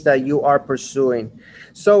dreams that you are pursuing.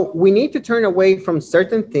 So we need to turn away from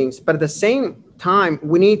certain things, but at the same time,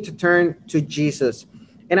 we need to turn to Jesus.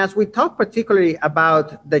 And as we talk particularly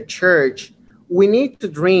about the church, we need to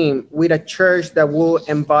dream with a church that will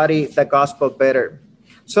embody the gospel better.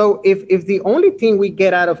 So if the only thing we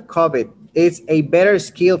get out of COVID is a better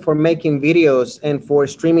skill for making videos and for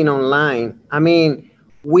streaming online, I mean,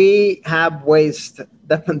 we have wasted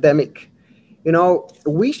the pandemic. You know,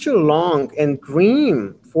 we should long and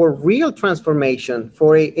dream for real transformation,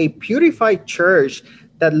 for a purified church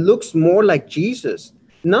that looks more like Jesus,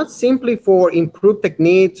 not simply for improved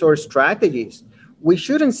techniques or strategies. We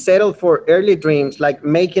shouldn't settle for early dreams like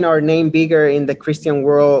making our name bigger in the Christian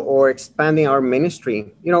world or expanding our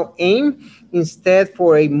ministry. You know, aim instead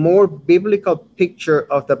for a more biblical picture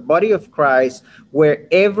of the body of Christ, where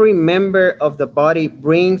every member of the body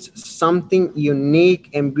brings something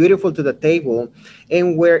unique and beautiful to the table,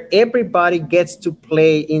 and where everybody gets to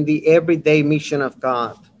play in the everyday mission of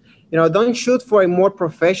God. You know, don't shoot for a more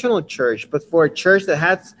professional church, but for a church that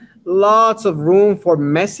has lots of room for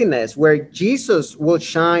messiness, where Jesus will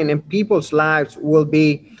shine and people's lives will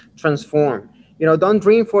be transformed. You know, don't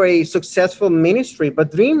dream for a successful ministry,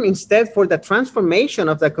 but dream instead for the transformation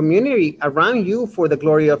of the community around you for the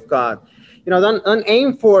glory of God. You know, don't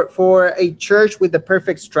aim for a church with the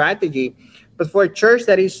perfect strategy, but for a church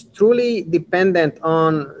that is truly dependent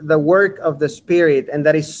on the work of the Spirit and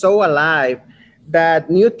that is so alive that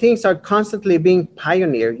new things are constantly being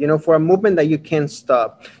pioneered, you know, for a movement that you can't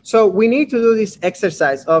stop. So we need to do this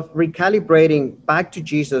exercise of recalibrating back to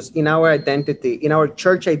Jesus in our identity, in our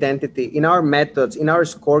church identity, in our methods, in our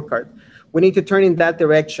scorecard. We need to turn in that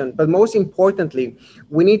direction. But most importantly,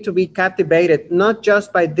 we need to be captivated, not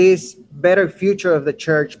just by this better future of the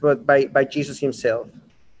church, but by Jesus himself.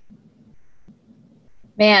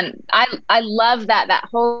 Man, I love that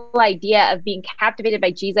whole idea of being captivated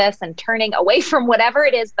by Jesus and turning away from whatever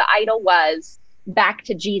it is the idol was back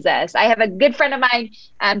to Jesus. I have a good friend of mine,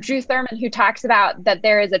 Drew Thurman, who talks about that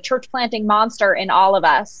there is a church planting monster in all of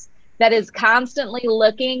us that is constantly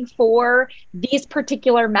looking for these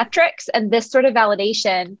particular metrics and this sort of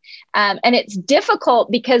validation. And it's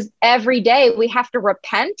difficult because every day we have to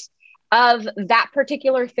repent of that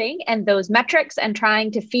particular thing and those metrics and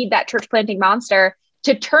trying to feed that church planting monster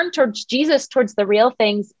to turn towards Jesus, towards the real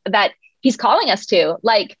things that he's calling us to,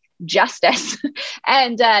 like justice.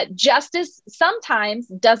 And justice sometimes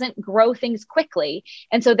doesn't grow things quickly.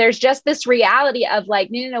 And so there's just this reality of like,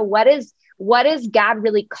 no, what is God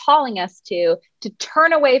really calling us to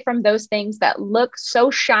turn away from those things that look so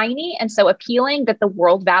shiny and so appealing that the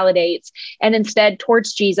world validates, and instead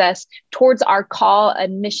towards Jesus, towards our call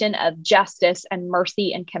and mission of justice and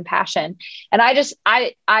mercy and compassion. And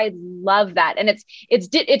I love that. And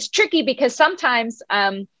it's tricky because sometimes,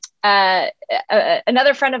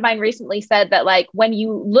 another friend of mine recently said that, like, when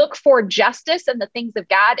you look for justice and the things of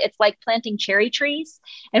God, it's like planting cherry trees.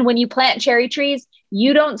 And when you plant cherry trees,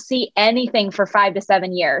 you don't see anything for 5 to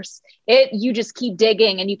 7 years. You just keep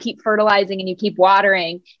digging and you keep fertilizing and you keep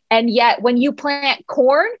watering. And yet when you plant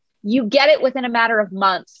corn, you get it within a matter of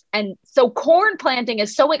months. And so corn planting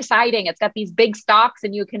is so exciting. It's got these big stalks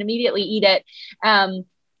and you can immediately eat it. And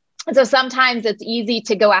so sometimes it's easy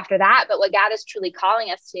to go after that. But what God is truly calling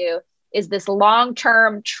us to is this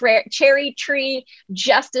long-term cherry tree,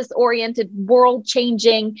 justice-oriented,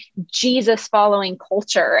 world-changing, Jesus-following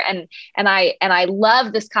culture. And I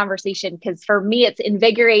love this conversation because for me, it's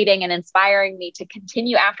invigorating and inspiring me to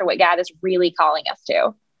continue after what God is really calling us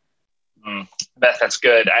to. Beth, that's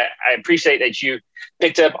good. I appreciate that you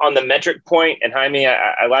picked up on the metric point. And Jaime,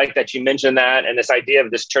 I like that you mentioned that and this idea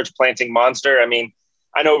of this church planting monster. I mean,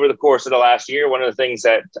 I know over the course of the last year, one of the things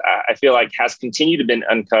that I feel like has continued to been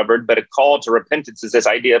uncovered, but a call to repentance is this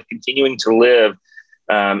idea of continuing to live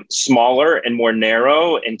smaller and more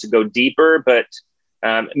narrow and to go deeper. But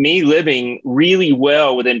me living really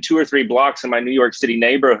well within 2 or 3 blocks in my New York City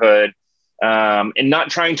neighborhood and not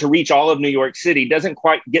trying to reach all of New York City doesn't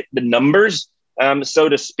quite get the numbers, so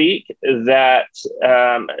to speak, that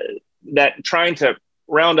trying to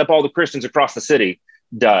round up all the Christians across the city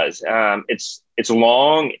does. It's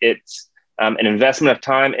long, it's an investment of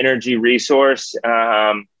time, energy, resource,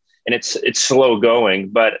 and it's slow going.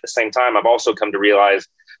 But at the same time, I've also come to realize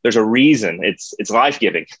there's a reason. It's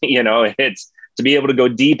life-giving. You know, it's to be able to go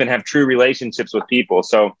deep and have true relationships with people.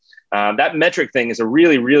 So that metric thing is a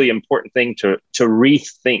really, really important thing to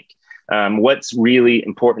rethink what's really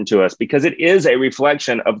important to us, because it is a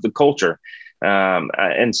reflection of the culture.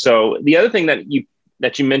 And so the other thing that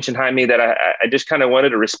that you mentioned, Jaime, that I just kind of wanted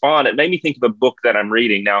to respond. It made me think of a book that I'm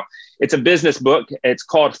reading now. It's a business book. It's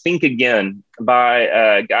called Think Again by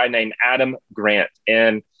a guy named Adam Grant.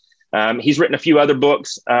 And he's written a few other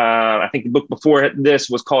books. I think the book before this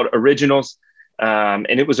was called Originals. And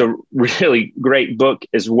it was a really great book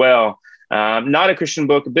as well. Not a Christian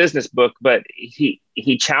book, a business book, but he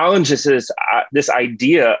challenges this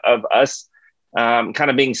idea of us kind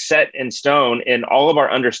of being set in stone in all of our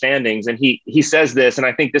understandings. And he says this, and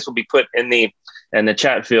I think this will be put in the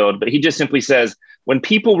chat field, but he just simply says, when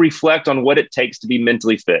people reflect on what it takes to be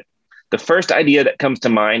mentally fit, the first idea that comes to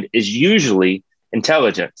mind is usually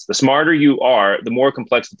intelligence. The smarter you are, the more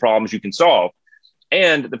complex the problems you can solve,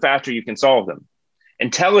 and the faster you can solve them.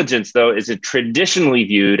 Intelligence, though, is traditionally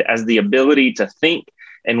viewed as the ability to think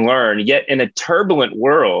and learn. Yet in a turbulent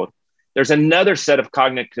world, there's another set of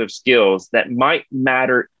cognitive skills that might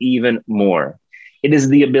matter even more. It is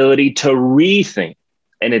the ability to rethink,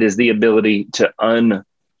 and it is the ability to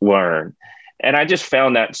unlearn. And I just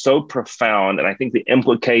found that so profound. And I think the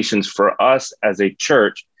implications for us as a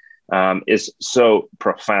church is so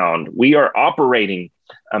profound. We are operating.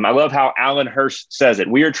 I love how Alan Hirsch says it.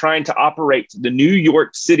 We are trying to operate the New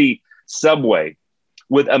York City subway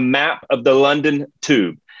with a map of the London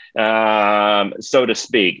Tube, so to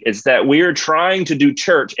speak. It's that we are trying to do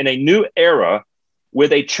church in a new era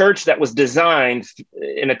with a church that was designed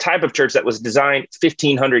in a type of church that was designed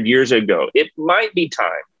 1,500 years ago. It might be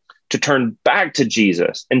time to turn back to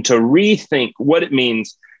Jesus and to rethink what it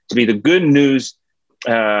means to be the good news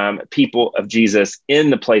people of Jesus in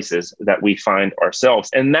the places that we find ourselves.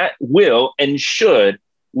 And that will and should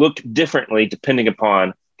look differently depending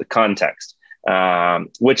upon the context,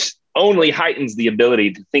 which only heightens the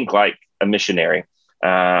ability to think like a missionary,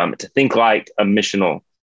 to think like a missional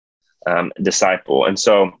disciple. And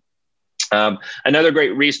so another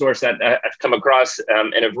great resource that I've come across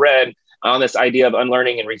and have read on this idea of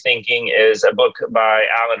unlearning and rethinking is a book by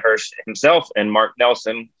Alan Hirsch himself and Mark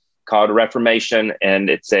Nelson called Reformation, and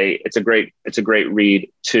it's a great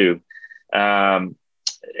read too. I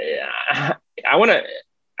want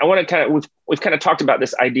to kind of we've kind of talked about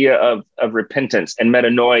this idea of repentance and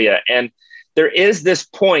metanoia, and there is this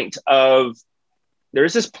point, and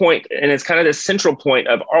it's kind of this central point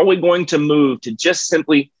of, are we going to move to just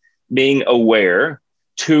simply being aware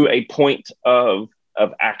to a point of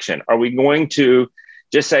action? Are we going to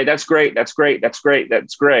just say, that's great, that's great, that's great,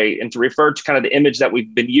 that's great, and to refer to kind of the image that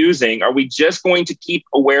we've been using? Are we just going to keep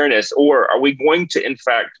awareness, or are we going to, in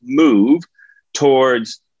fact, move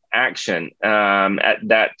towards action at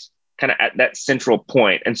that central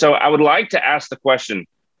point? And so I would like to ask the question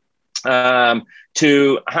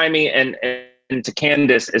to Jaime and to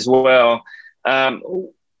Candace as well.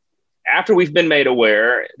 After we've been made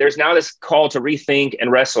aware, there's now this call to rethink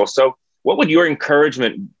and wrestle. So what would your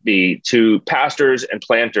encouragement be to pastors and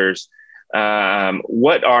planters?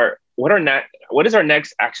 What is our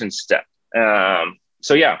next action step?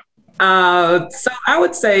 So I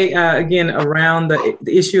would say, again, around the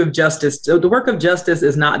issue of justice. So the work of justice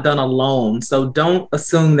is not done alone. So don't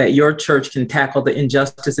assume that your church can tackle the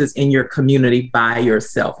injustices in your community by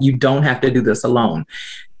yourself. You don't have to do this alone.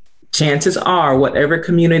 Chances are, whatever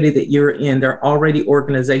community that you're in, there are already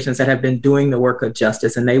organizations that have been doing the work of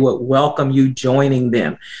justice, and they would welcome you joining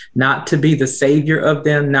them, not to be the savior of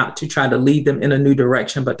them, not to try to lead them in a new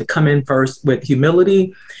direction, but to come in first with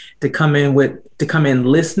humility, to come in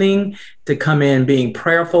listening, to come in being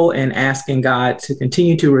prayerful and asking God to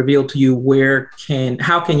continue to reveal to you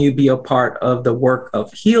how can you be a part of the work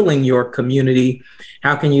of healing your community?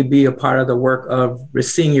 How can you be a part of the work of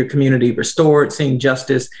seeing your community restored, seeing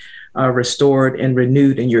justice restored and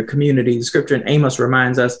renewed in your community? The scripture in Amos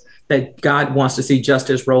reminds us that God wants to see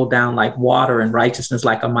justice roll down like water and righteousness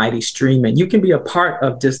like a mighty stream. And you can be a part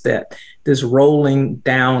of just that, this rolling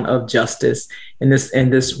down of justice and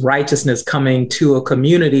this righteousness coming to a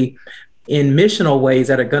community in missional ways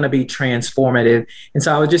that are going to be transformative. And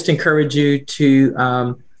so I would just encourage you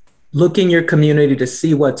to look in your community to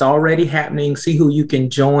see what's already happening, see who you can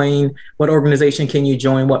join, what organization can you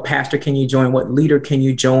join, what pastor can you join, what leader can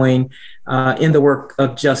you join in the work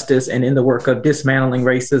of justice and in the work of dismantling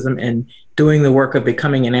racism and doing the work of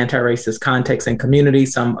becoming an anti-racist context and community.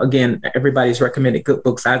 Again, everybody's recommended good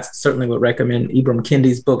books. I certainly would recommend Ibram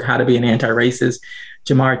Kendi's book, How to Be an Anti-Racist,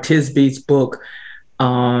 Jamar Tisby's book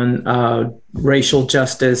on racial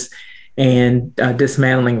justice, and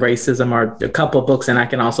Dismantling Racism are a couple of books, and I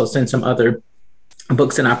can also send some other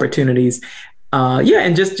books and opportunities.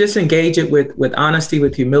 and just engage it with honesty,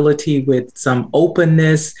 with humility, with some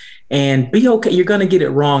openness, and be okay. You're going to get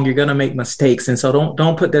it wrong. You're going to make mistakes. And so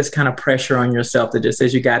don't put this kind of pressure on yourself that just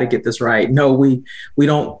says you got to get this right. No, we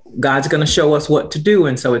don't. God's going to show us what to do.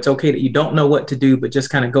 And so it's okay that you don't know what to do, but just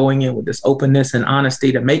kind of going in with this openness and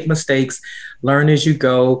honesty to make mistakes, learn as you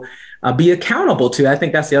go. Be accountable to. I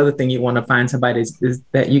think that's the other thing you want to find somebody is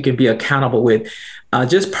that you can be accountable with.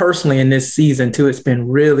 Just personally in this season too, it's been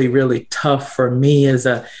really, really tough for me as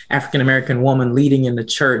a African-American woman leading in the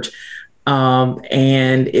church.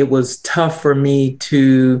 And it was tough for me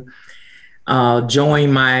to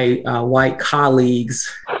join my white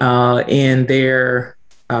colleagues in their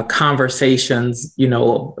conversations,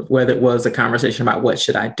 whether it was a conversation about what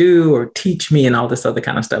should I do or teach me and all this other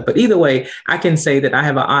kind of stuff. But either way, I can say that I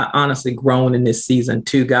have honestly grown in this season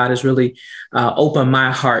too. God has really opened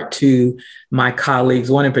my heart to my colleagues.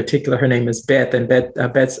 One in particular, her name is Beth, and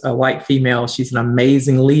Beth's a white female. She's an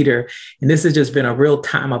amazing leader. And this has just been a real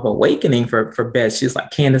time of awakening for Beth. She's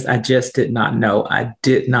like, Candace, I just did not know. I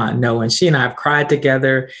did not know. And she and I have cried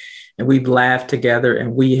together. And we've laughed together,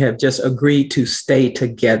 and we have just agreed to stay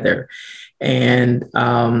together. And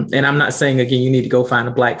I'm not saying, again, you need to go find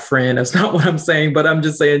a Black friend. That's not what I'm saying, but I'm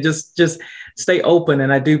just saying, just stay open.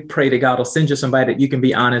 And I do pray that God will send you somebody that you can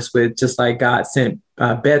be honest with, just like God sent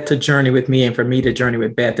Beth to journey with me and for me to journey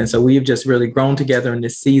with Beth. And so we've just really grown together in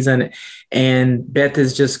this season. And Beth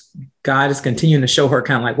God is continuing to show her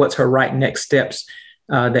kind of like what's her right next steps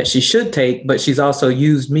that she should take. But she's also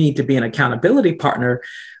used me to be an accountability partner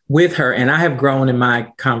with her. And I have grown in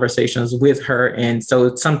my conversations with her. And so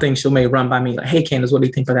it's something she may run by me like, hey, Candace, what do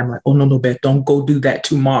you think about that? I'm like, oh, no, Beth, don't go do that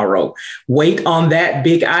tomorrow. Wait on that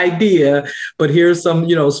big idea. But here's some,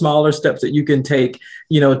 smaller steps that you can take,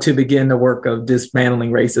 to begin the work of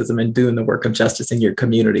dismantling racism and doing the work of justice in your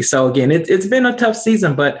community. So again, it's been a tough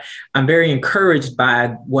season, but I'm very encouraged by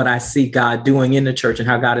what I see God doing in the church and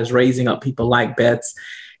how God is raising up people like Beth's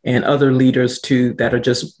and other leaders too, that are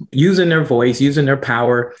just using their voice, using their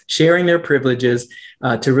power, sharing their privileges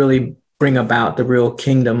to really bring about the real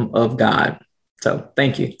kingdom of God. So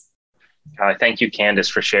thank you. Thank you, Candace,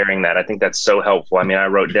 for sharing that. I think that's so helpful. I mean, I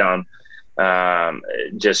wrote down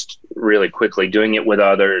just really quickly, doing it with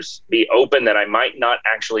others, be open that I might not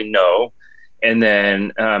actually know, and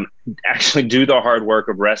then actually do the hard work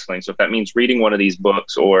of wrestling. So if that means reading one of these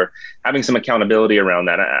books or having some accountability around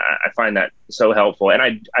that, I find that so helpful.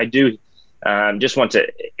 And I do just want to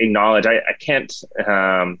acknowledge, I can't,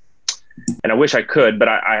 and I wish I could, but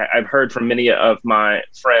I've heard from many of my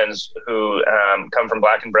friends who come from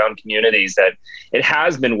Black and brown communities that it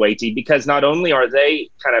has been weighty because not only are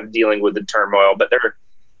they kind of dealing with the turmoil, but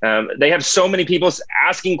they have so many people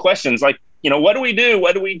asking questions like, what do we do?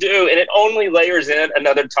 What do we do? And it only layers in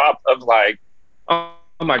another top of like, oh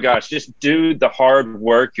my gosh, just do the hard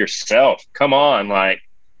work yourself. Come on, like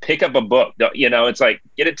pick up a book, it's like,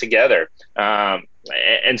 get it together. And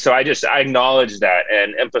so I acknowledge that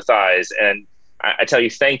and empathize. And I tell you,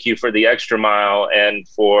 thank you for the extra mile and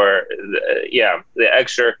for the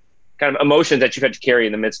extra kind of emotions that you've had to carry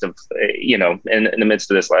in the midst of, in the midst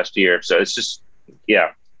of this last year. So it's just,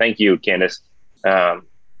 thank you, Candace.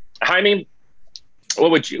 Jaime, what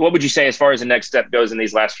would you say as far as the next step goes in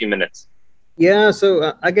these last few minutes? Yeah,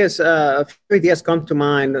 so I guess a few ideas come to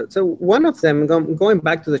mind. So one of them, going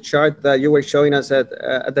back to the chart that you were showing us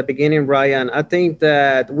at the beginning, Ryan, I think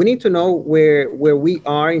that we need to know where we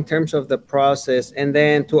are in terms of the process, and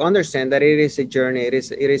then to understand that it is a journey, it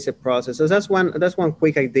is a process. So that's one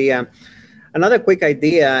quick idea. Another quick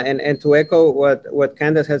idea, and to echo what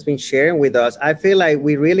Candace has been sharing with us, I feel like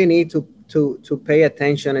we really need to pay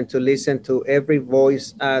attention and to listen to every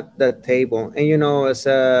voice at the table. And, as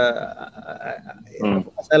a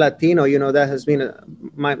Latino, that has been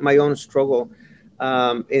my own struggle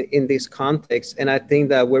in this context. And I think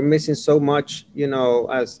that we're missing so much,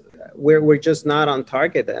 as we're just not on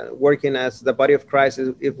target working as the body of Christ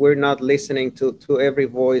if we're not listening to every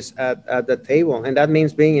voice at the table. And that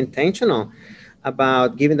means being intentional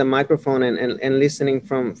about giving the microphone and listening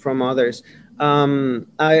from others.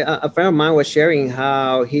 A friend of mine was sharing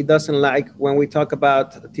how he doesn't like when we talk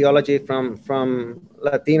about theology from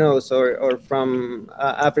Latinos or from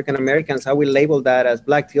African Americans, how we label that as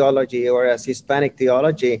Black theology or as Hispanic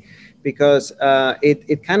theology, because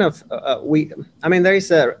it kind of there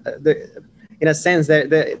is in a sense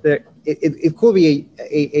that it could be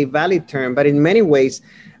a valid term, but in many ways,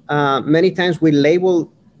 many times we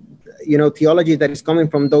label theology that is coming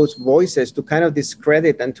from those voices to kind of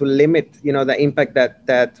discredit and to limit, the impact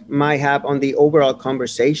that might have on the overall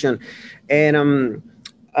conversation. And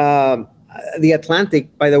The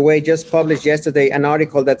Atlantic, by the way, just published yesterday an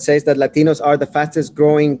article that says that Latinos are the fastest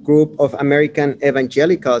growing group of American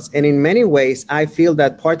evangelicals. And in many ways, I feel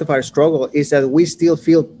that part of our struggle is that we still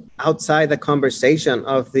feel outside the conversation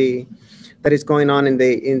that is going on in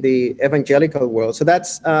the evangelical world. So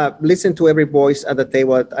that's listen to every voice at the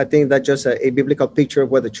table. I think that's just a biblical picture of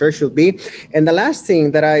what the church should be. And the last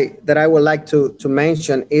thing that I would like to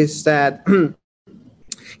mention is that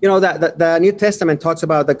that the New Testament talks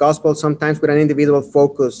about the gospel sometimes with an individual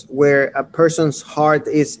focus, where a person's heart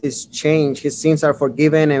is changed, his sins are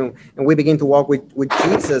forgiven, and we begin to walk with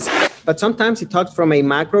Jesus. But sometimes it talks from a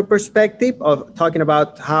macro perspective of talking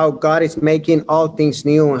about how God is making all things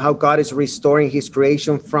new and how God is restoring his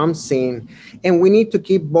creation from sin. And we need to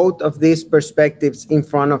keep both of these perspectives in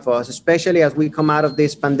front of us, especially as we come out of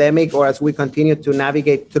this pandemic or as we continue to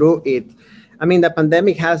navigate through it. I mean, the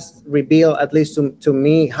pandemic has revealed, at least to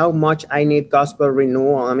me, how much I need gospel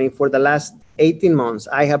renewal. I mean, for the last 18 months,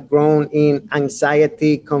 I have grown in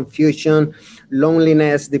anxiety, confusion,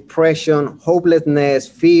 loneliness, depression, hopelessness,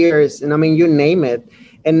 fears, and I mean, you name it.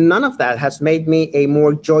 And none of that has made me a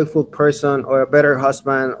more joyful person or a better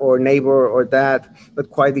husband or neighbor or dad,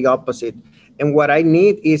 but quite the opposite. And what I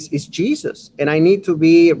need is Jesus. And I need to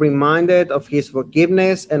be reminded of his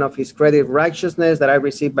forgiveness and of his credited righteousness that I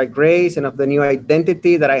received by grace, and of the new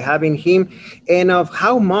identity that I have in him, and of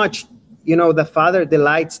how much, the Father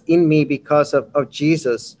delights in me because of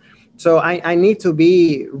Jesus. So I need to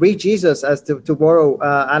read Jesus, as to borrow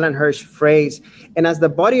Alan Hirsch's phrase. And as the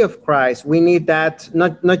body of Christ, we need that,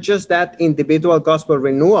 not just that individual gospel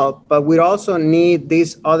renewal, but we also need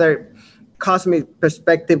this other cosmic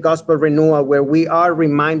perspective gospel renewal, where we are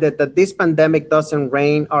reminded that this pandemic doesn't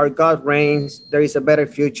reign, our God reigns, there is a better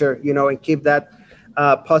future, and keep that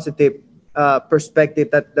positive perspective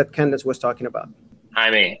that Candace was talking about.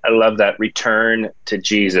 Jaime, I love that. Return to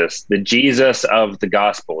Jesus, the Jesus of the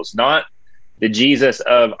Gospels, not the Jesus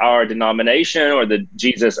of our denomination or the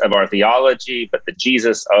Jesus of our theology, but the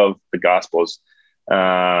Jesus of the Gospels.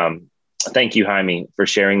 Thank you, Jaime, for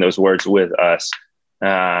sharing those words with us.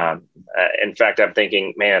 In fact, I'm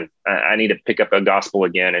thinking, man, I need to pick up a gospel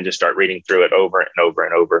again and just start reading through it over and over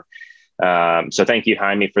and over. So thank you,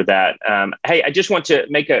 Jaime, for that. Hey, I just want to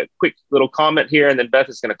make a quick little comment here, and then Beth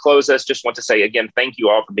is going to close us. Just want to say again, thank you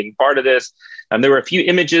all for being part of this. There were a few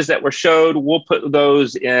images that were showed. We'll put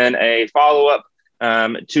those in a follow-up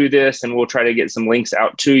to this, and we'll try to get some links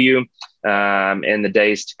out to you in the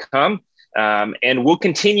days to come. And we'll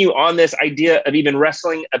continue on this idea of even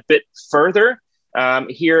wrestling a bit further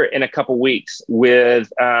here in a couple weeks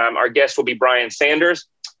with our guest will be Brian Sanders.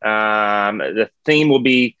 The theme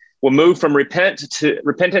we'll move from repentance to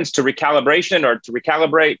recalibration, or to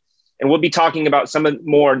recalibrate. And we'll be talking about some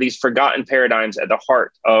more of these forgotten paradigms at the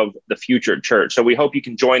heart of the future church. So we hope you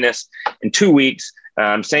can join us in 2 weeks,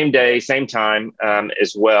 same day, same time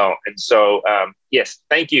as well. And so, yes,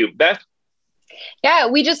 thank you, Beth. Yeah,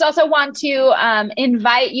 we just also want to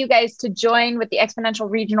invite you guys to join with the Exponential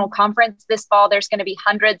Regional Conference this fall. There's going to be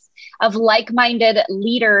hundreds of like-minded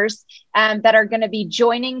leaders that are going to be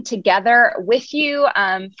joining together with you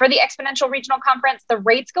for the Exponential Regional Conference. The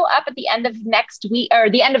rates go up at the end of next week, or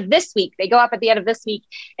the end of this week. They go up at the end of this week,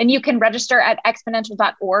 and you can register at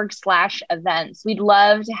exponential.org/events. We'd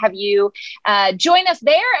love to have you join us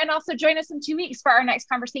there, and also join us in 2 weeks for our next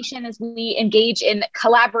conversation as we engage in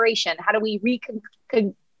collaboration. How do we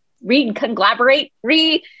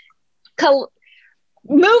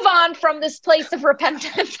move on from this place of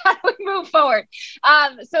repentance? How do we move forward?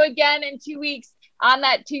 So again, in 2 weeks on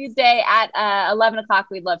that Tuesday at 11 o'clock,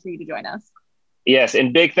 we'd love for you to join us. Yes.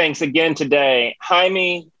 And big thanks again today.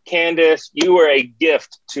 Jaime, Candace, you were a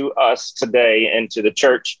gift to us today and to the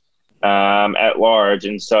church at large.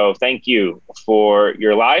 And so thank you for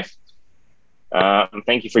your life.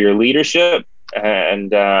 Thank you for your leadership.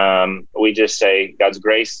 And we just say God's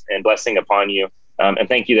grace and blessing upon you. And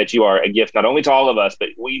thank you that you are a gift, not only to all of us, but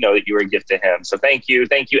we know that you are a gift to him. So thank you.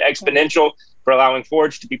 Thank you, Exponential, for allowing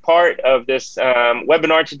Forge to be part of this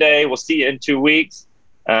webinar today. We'll see you in 2 weeks.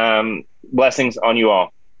 Blessings on you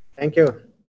all. Thank you.